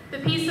 The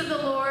peace of the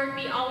Lord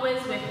be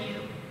always with you.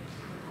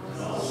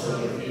 And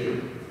also with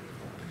you.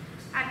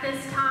 At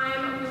this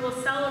time, we will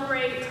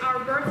celebrate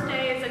our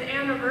birthdays and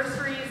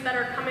anniversaries that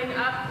are coming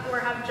up or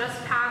have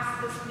just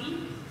passed this week.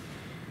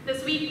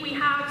 This week we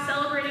have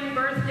celebrating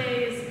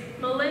birthdays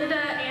Melinda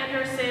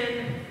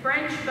Anderson,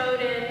 Brench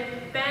Bowden,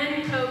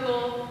 Ben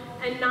Kogel,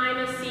 and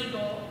Nina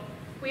Siegel.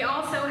 We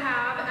also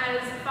have,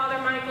 as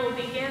Father Michael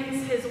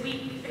begins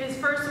his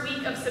first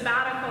week of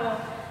sabbatical,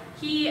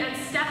 he and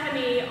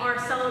Stephanie are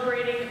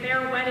celebrating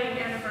their wedding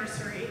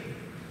anniversary.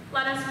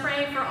 Let us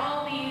pray for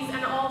all these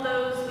and all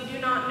those we do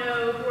not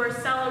know who are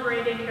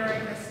celebrating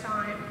during this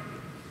time.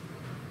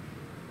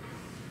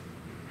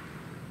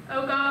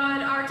 O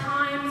God, our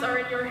times are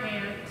in your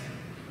hand.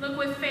 Look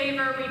with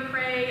favor, we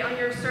pray, on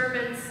your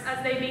servants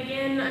as they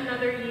begin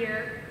another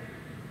year.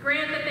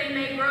 Grant that they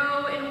may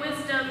grow in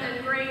wisdom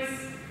and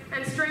grace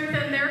and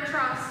strengthen their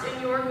trust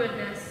in your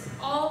goodness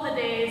all the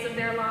days of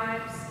their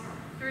lives.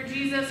 Through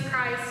Jesus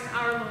Christ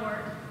our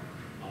Lord.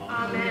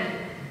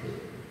 Amen.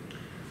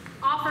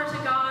 Offer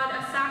to God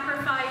a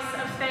sacrifice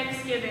of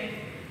thanksgiving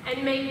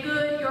and make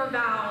good your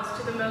vows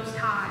to the Most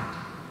High.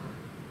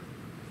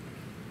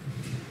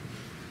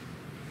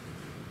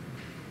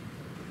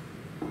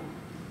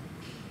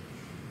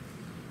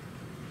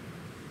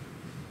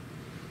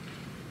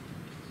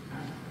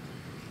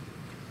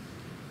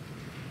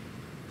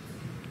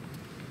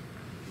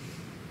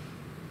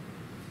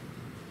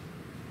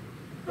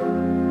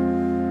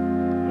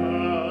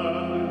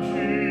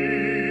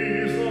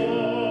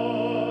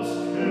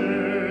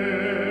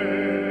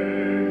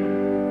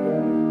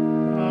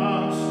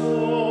 And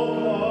spoke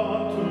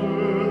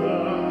unto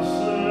them,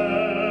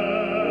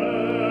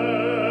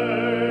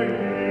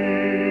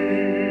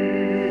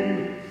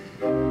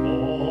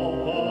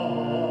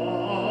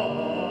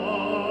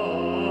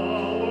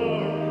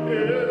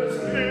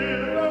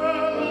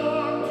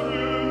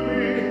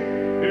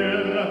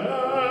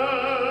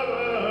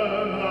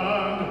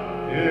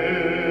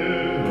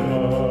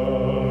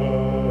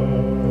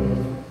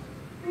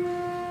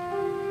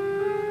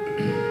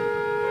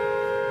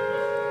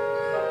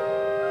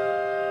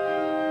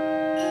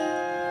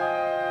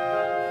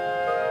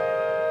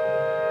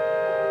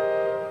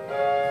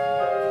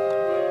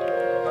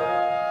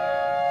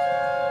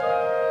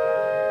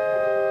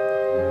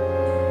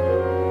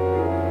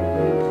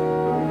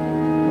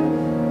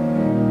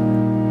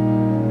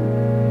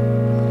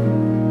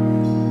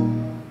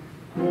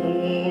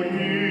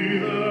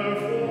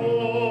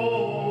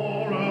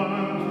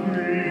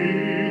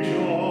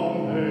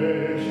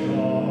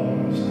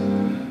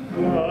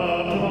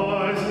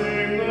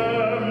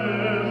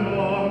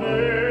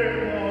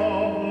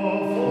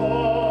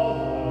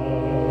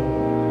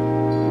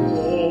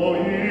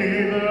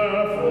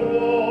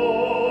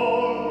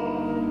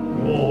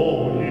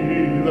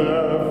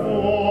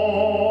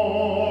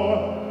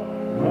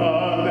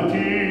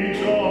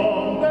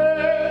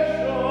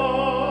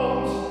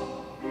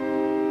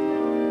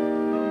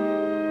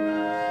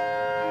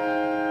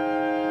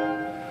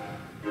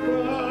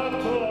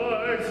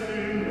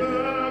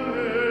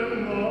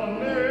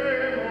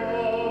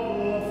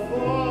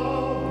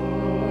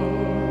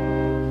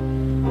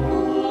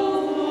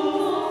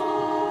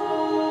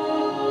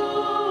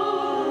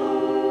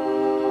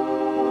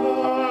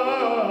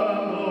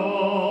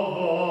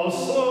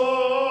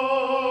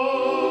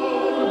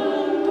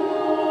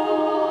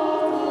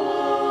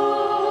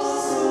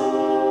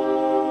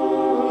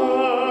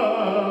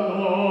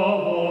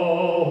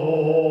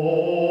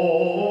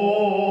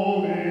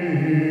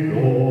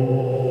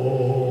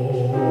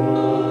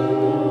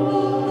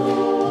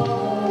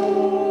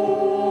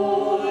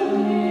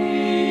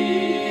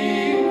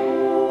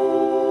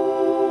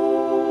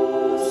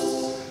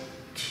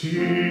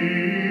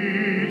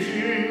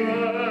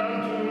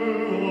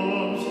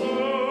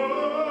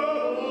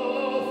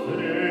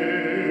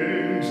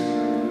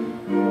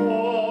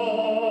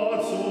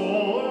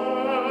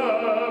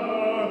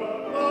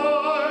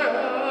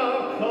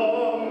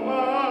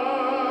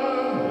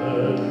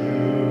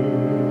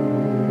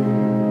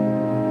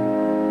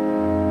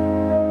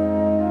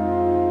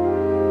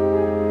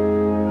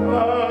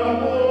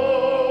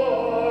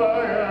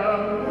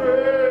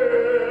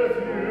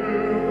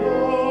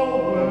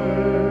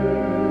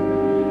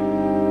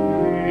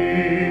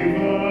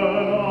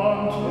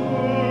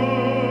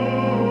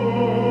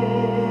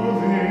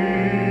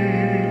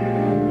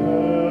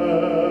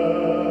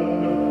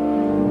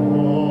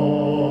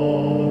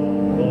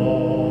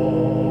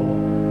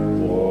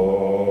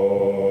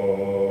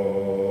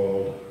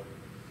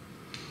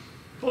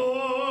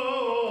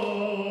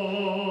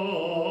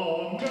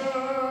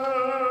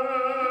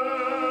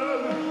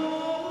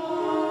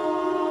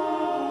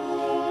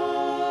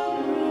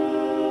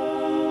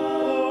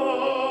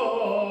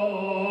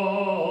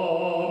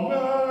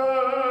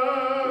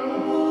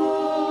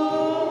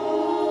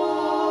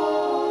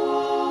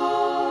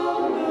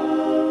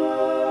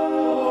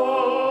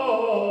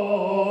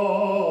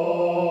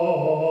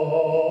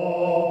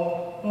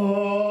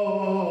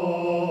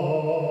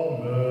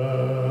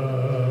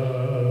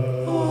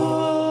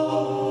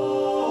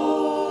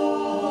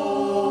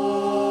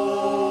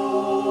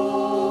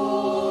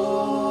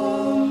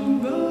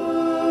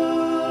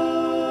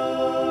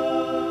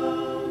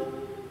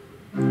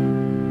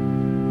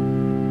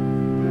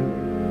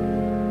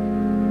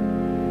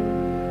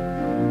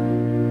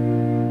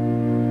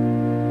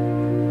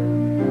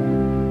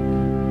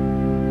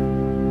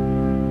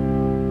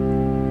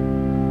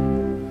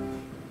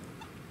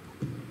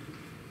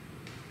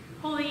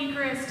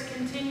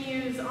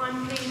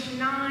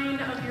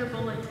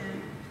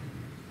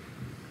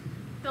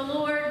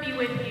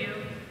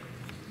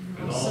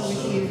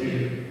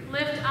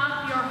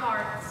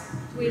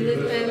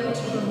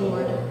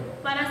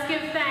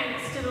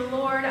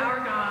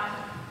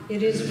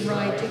 It is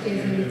right to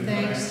give him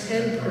thanks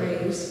and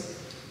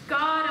praise.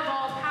 God of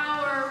all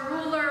power,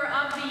 ruler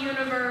of the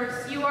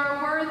universe, you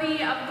are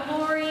worthy of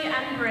glory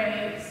and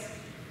praise.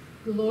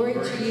 Glory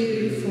to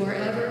you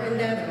forever and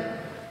ever.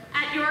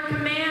 At your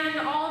command,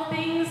 all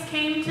things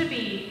came to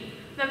be.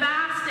 The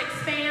vast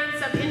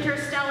expanse of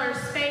interstellar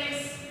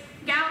space,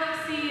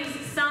 galaxies,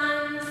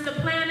 suns, the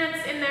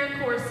planets in their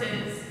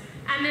courses,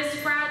 and this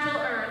fragile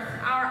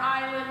earth, our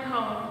island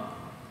home.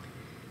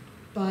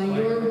 By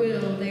your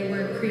will they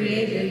were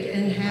created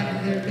and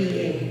have their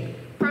being.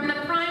 From the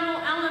primal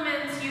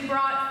elements you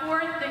brought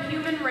forth the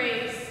human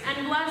race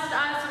and blessed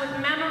us with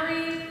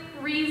memory,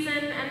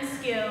 reason, and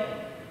skill.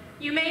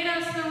 You made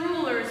us the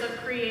rulers of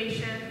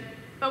creation,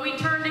 but we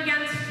turned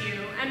against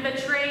you and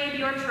betrayed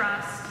your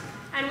trust,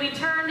 and we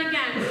turned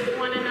against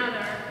one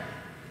another.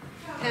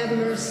 Have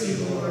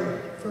mercy,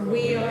 Lord, for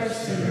we are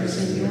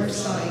sinners in your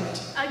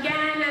sight.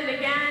 Again and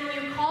again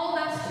you called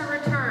us to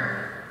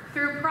return.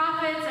 Through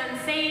prophets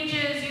and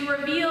sages you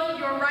revealed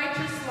your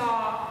righteous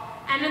law,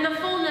 and in the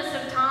fullness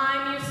of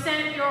time you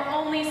sent your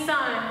only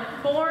Son,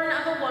 born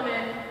of a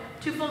woman,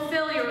 to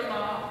fulfill your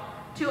law,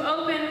 to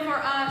open for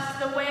us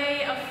the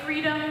way of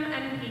freedom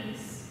and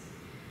peace.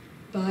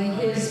 By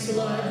his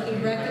blood he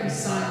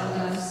reconciled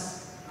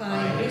us.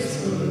 By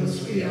his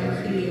wounds we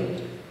are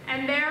healed.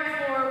 And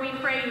therefore we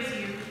praise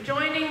you,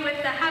 joining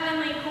with the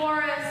heavenly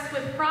chorus,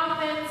 with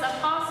prophets,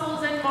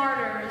 apostles, and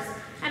martyrs,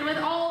 and with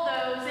all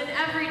those in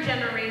every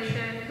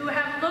generation who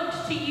have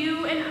looked to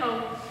you in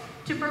hope,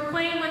 to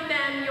proclaim with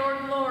them your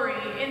glory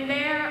in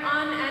their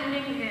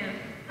unending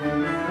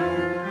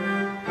hymn.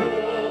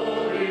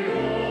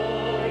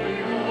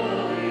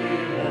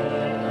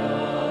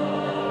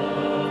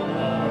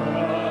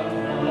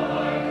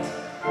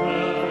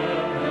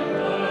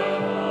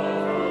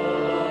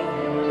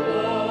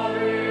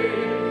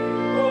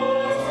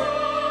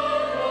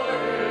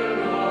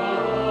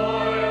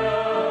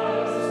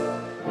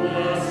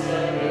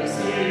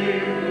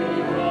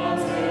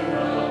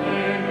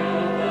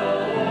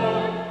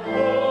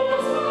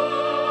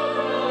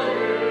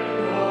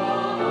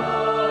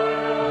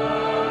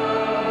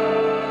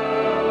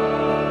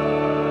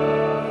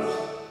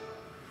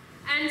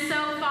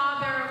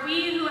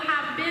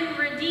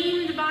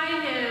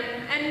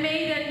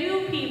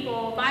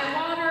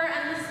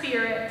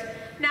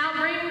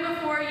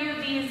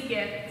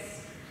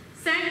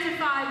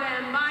 Sanctify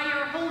them by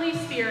your Holy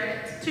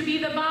Spirit to be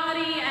the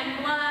body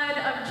and blood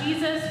of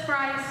Jesus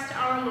Christ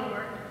our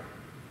Lord.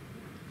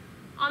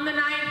 On the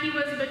night he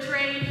was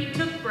betrayed, he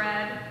took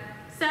bread,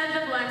 said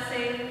the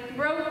blessing,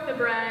 broke the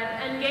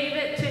bread, and gave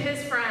it to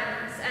his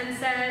friends, and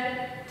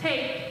said,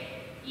 "Take,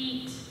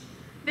 eat.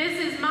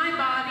 This is my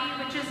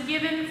body, which is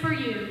given for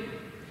you.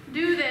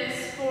 Do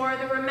this for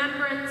the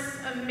remembrance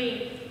of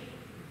me."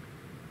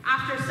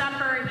 After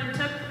supper, he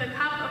took the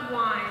cup of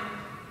wine,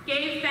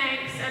 gave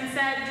thanks, and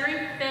said,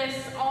 "Drink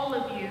this, all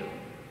of you.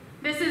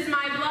 This is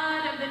my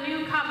blood of the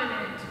new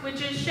covenant,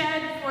 which is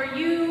shed for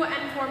you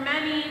and for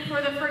many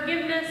for the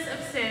forgiveness of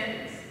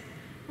sins.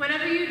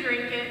 Whenever you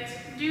drink it,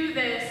 do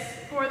this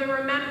for the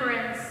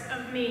remembrance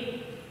of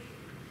me.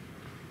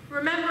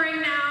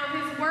 Remembering now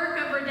his work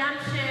of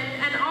redemption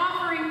and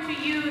offering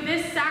to you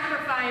this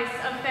sacrifice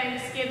of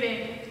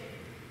thanksgiving,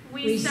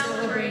 we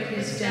celebrate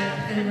his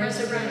death and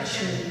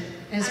resurrection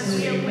as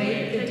we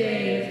await the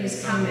day of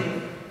his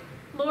coming.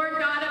 Lord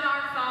God of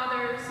our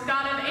fathers,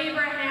 God of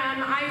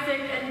Abraham,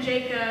 Isaac, and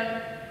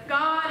Jacob,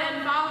 God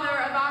and Father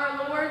of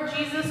our Lord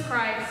Jesus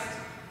Christ,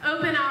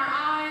 open our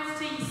eyes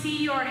to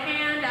see your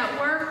hand at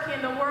work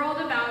in the world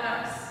about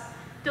us.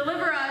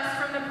 Deliver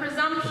us from the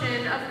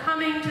presumption of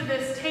coming to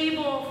this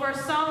table for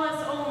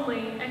solace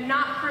only and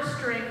not for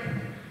strength,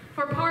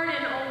 for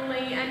pardon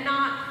only and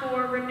not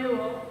for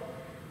renewal.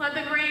 Let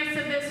the grace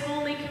of this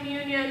Holy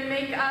Communion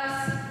make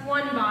us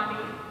one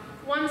body,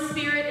 one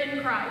spirit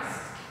in Christ,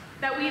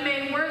 that we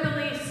may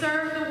worthily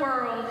serve the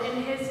world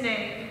in his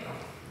name.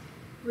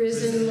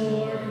 Risen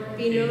Lord,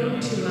 be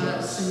known to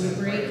us in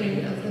the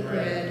breaking of the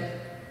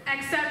bread.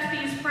 Accept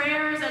these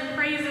prayers and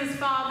praises,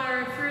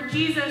 Father, through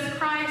Jesus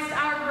Christ,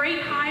 our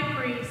great high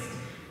priest,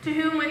 to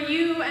whom with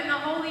you and the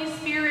Holy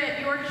Spirit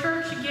your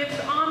church gives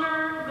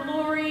honor,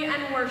 glory,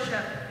 and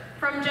worship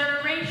from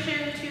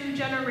generation to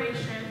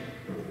generation.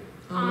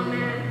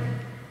 Amen.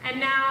 And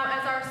now,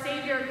 as our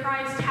Savior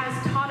Christ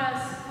has taught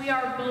us, we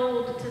are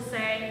bold to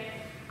say,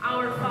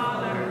 Our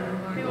Father,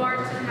 who art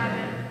in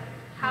heaven,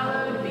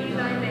 hallowed be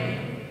thy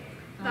name.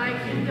 Thy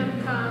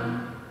kingdom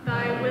come,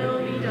 thy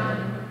will be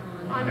done,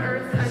 on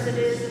earth as it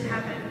is in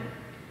heaven.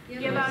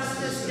 Give us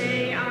this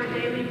day our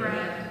daily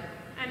bread,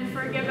 and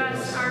forgive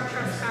us our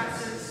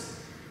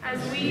trespasses,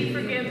 as we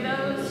forgive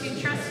those who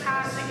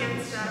trespass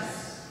against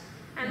us.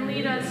 And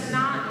lead us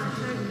not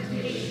into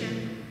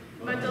temptation,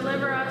 but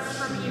deliver us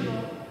from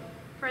evil.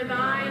 For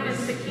thine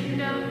is the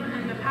kingdom,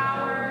 and the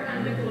power,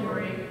 and the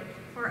glory,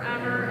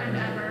 forever and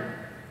ever.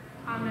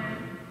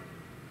 Amen.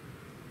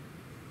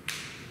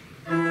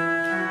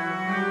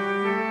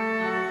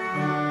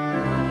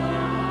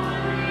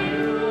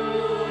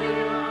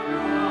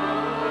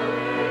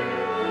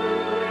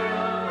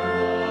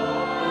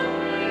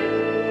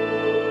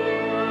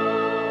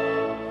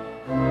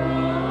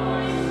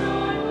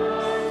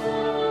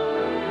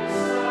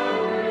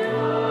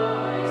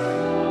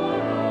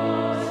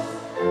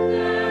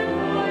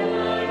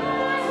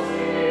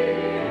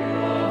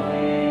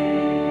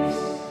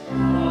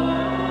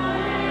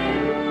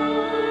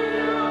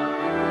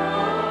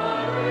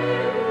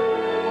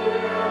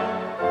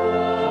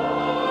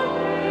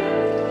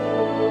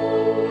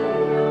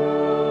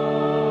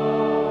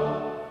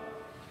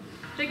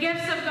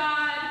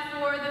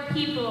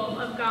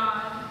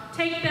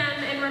 Take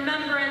them in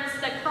remembrance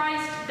that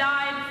Christ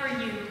died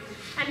for you,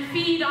 and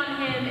feed on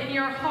him in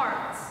your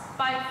hearts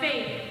by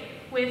faith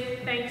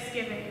with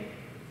thanksgiving.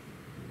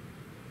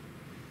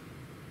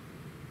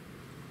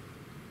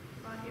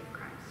 Body of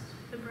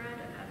Christ, the bread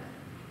of heaven.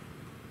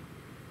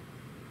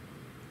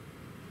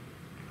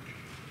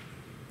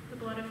 The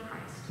blood of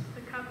Christ,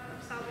 the cup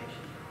of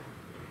salvation.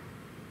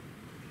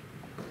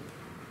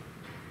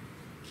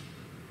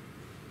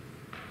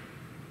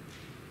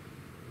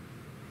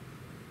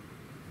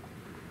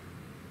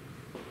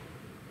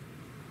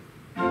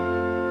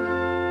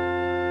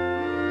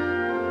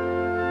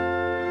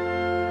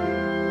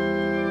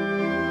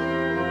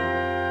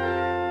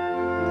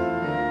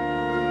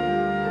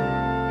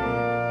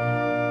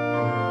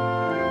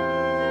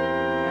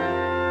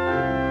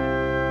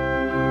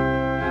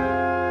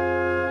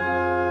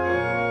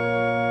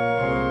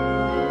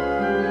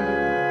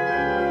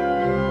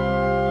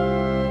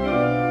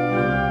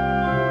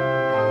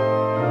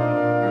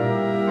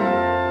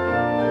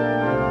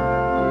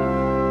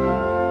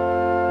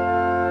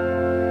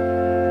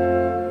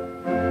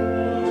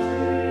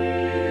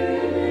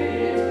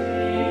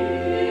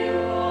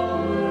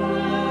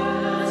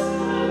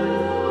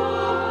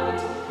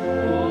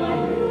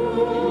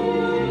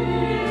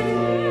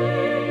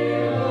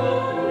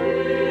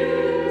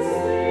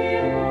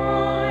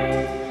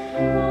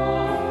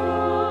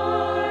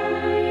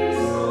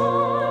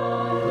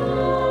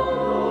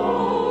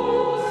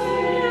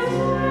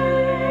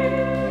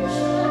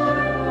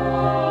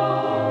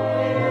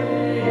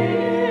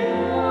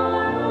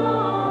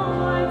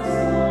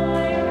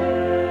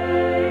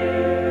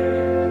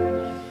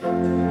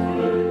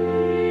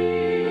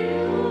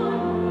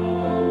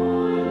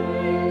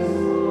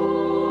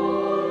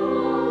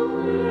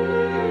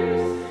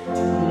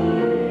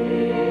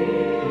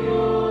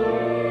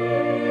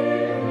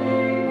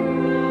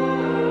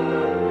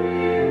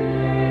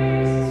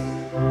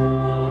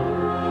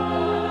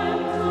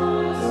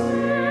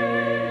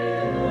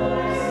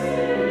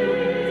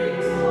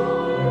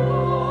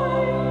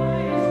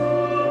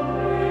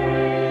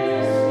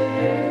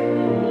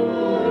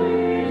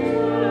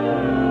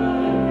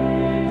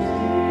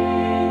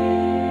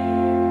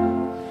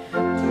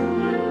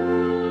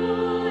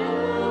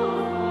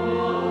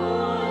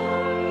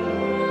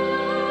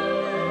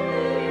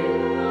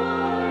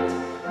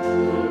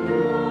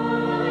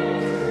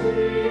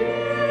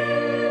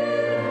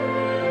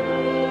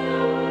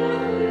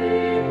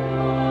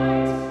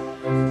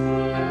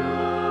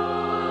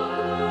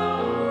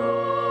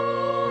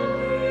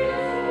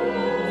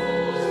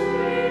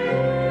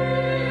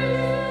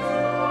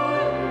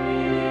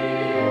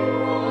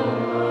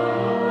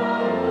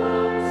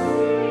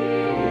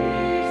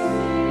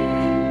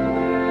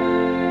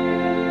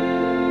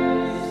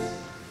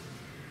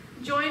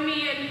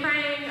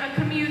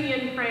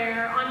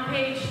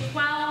 page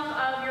 12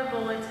 of your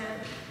bulletin.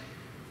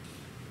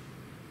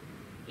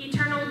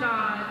 Eternal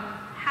God,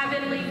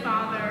 Heavenly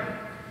Father,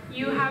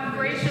 you have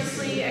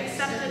graciously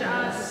accepted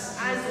us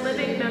as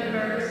living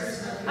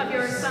members of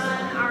your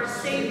Son, our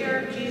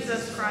Savior,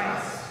 Jesus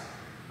Christ.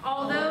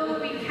 Although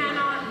we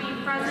cannot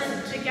be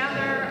present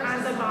together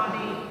as a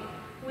body,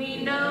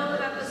 we know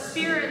that the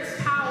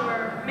Spirit's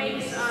power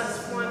makes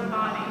us one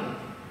body.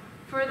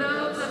 For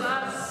those of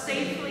us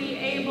safely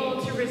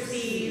able to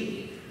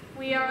receive,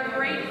 we are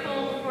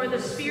grateful for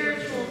the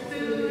spiritual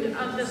food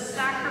of the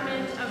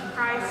sacrament of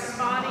Christ's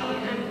body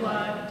and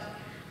blood.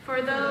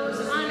 For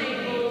those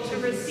unable to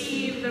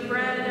receive the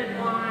bread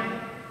and wine,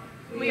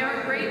 we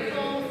are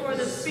grateful for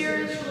the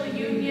spiritual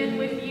union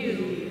with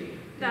you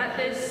that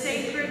this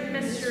sacred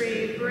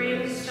mystery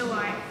brings to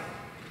life.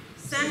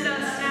 Send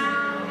us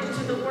now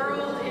into the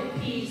world in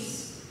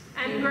peace,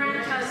 and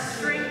grant us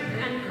strength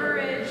and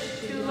courage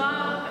to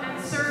love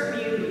and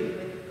serve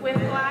you with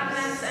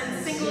gladness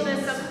and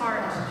singleness of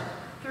heart,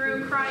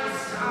 through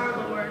Christ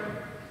our Lord.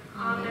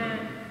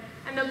 Amen.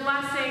 And the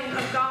blessing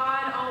of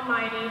God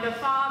Almighty, the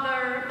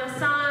Father, the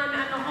Son,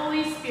 and the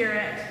Holy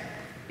Spirit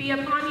be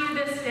upon you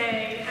this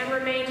day and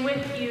remain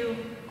with you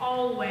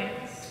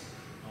always.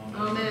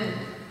 Amen.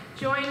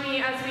 Join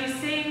me as we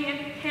sing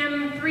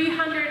hymn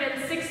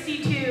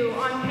 362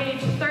 on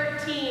page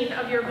 13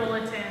 of your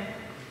bulletin.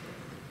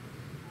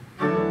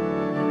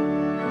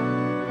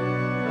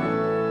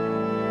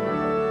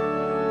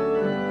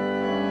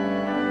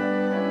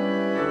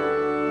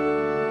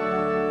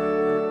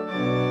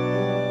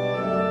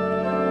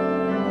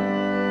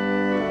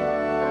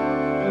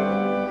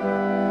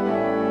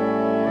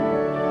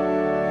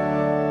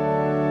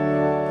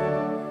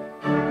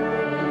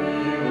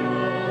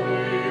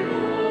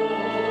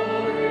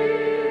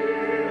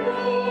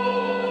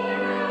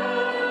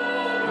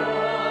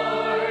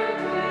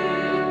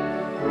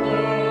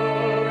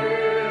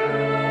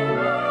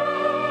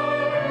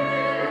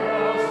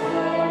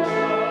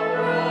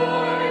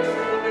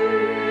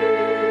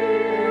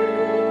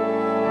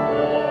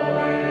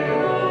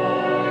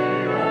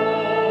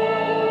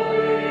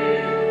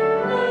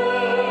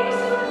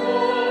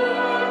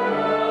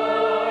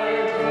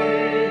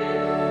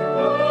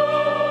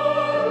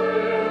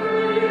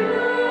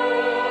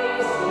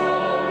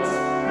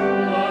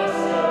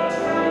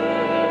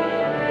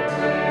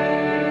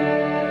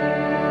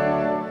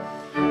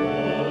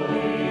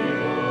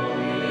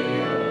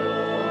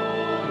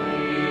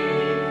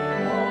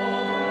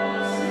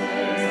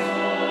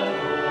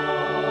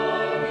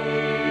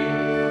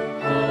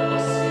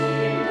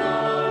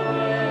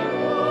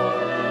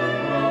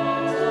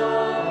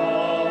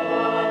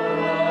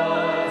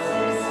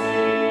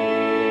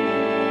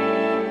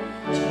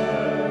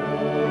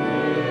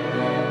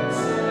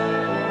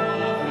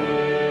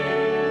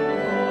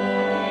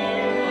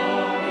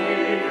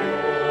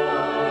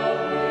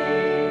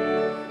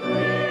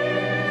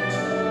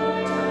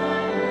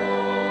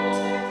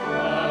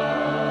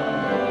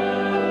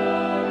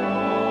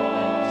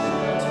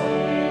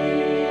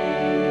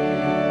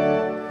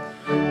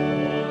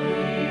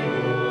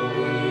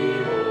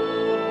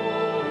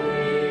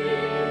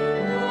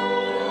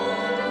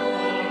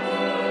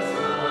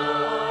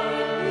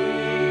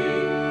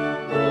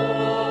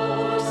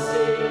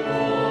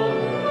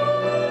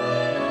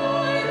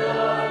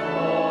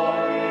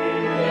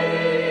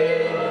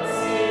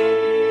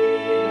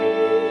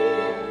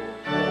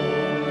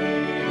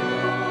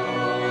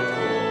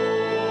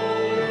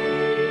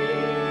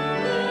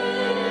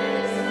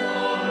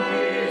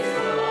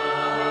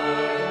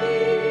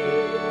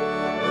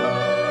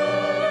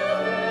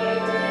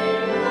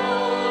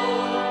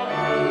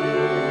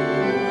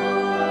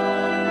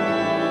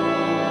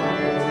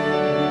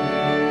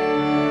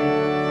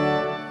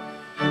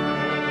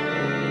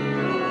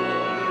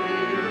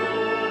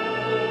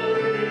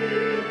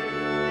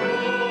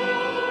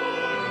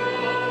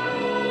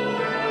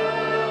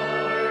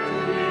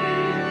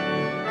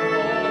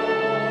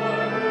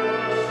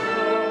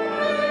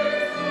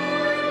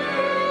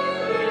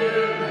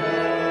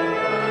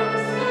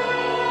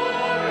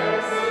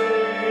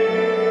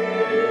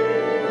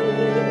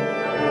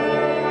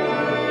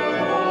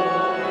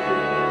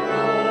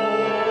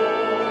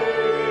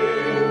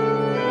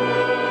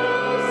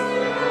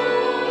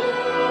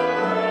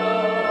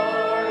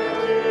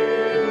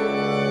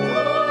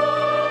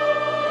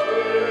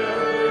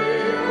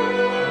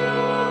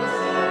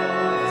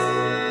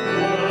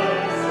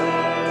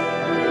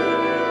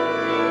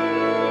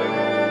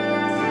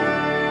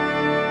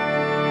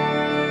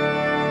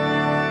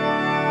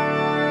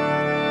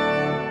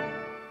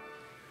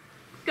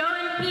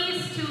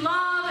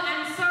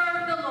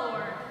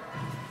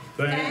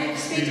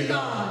 Thanks be to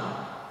God.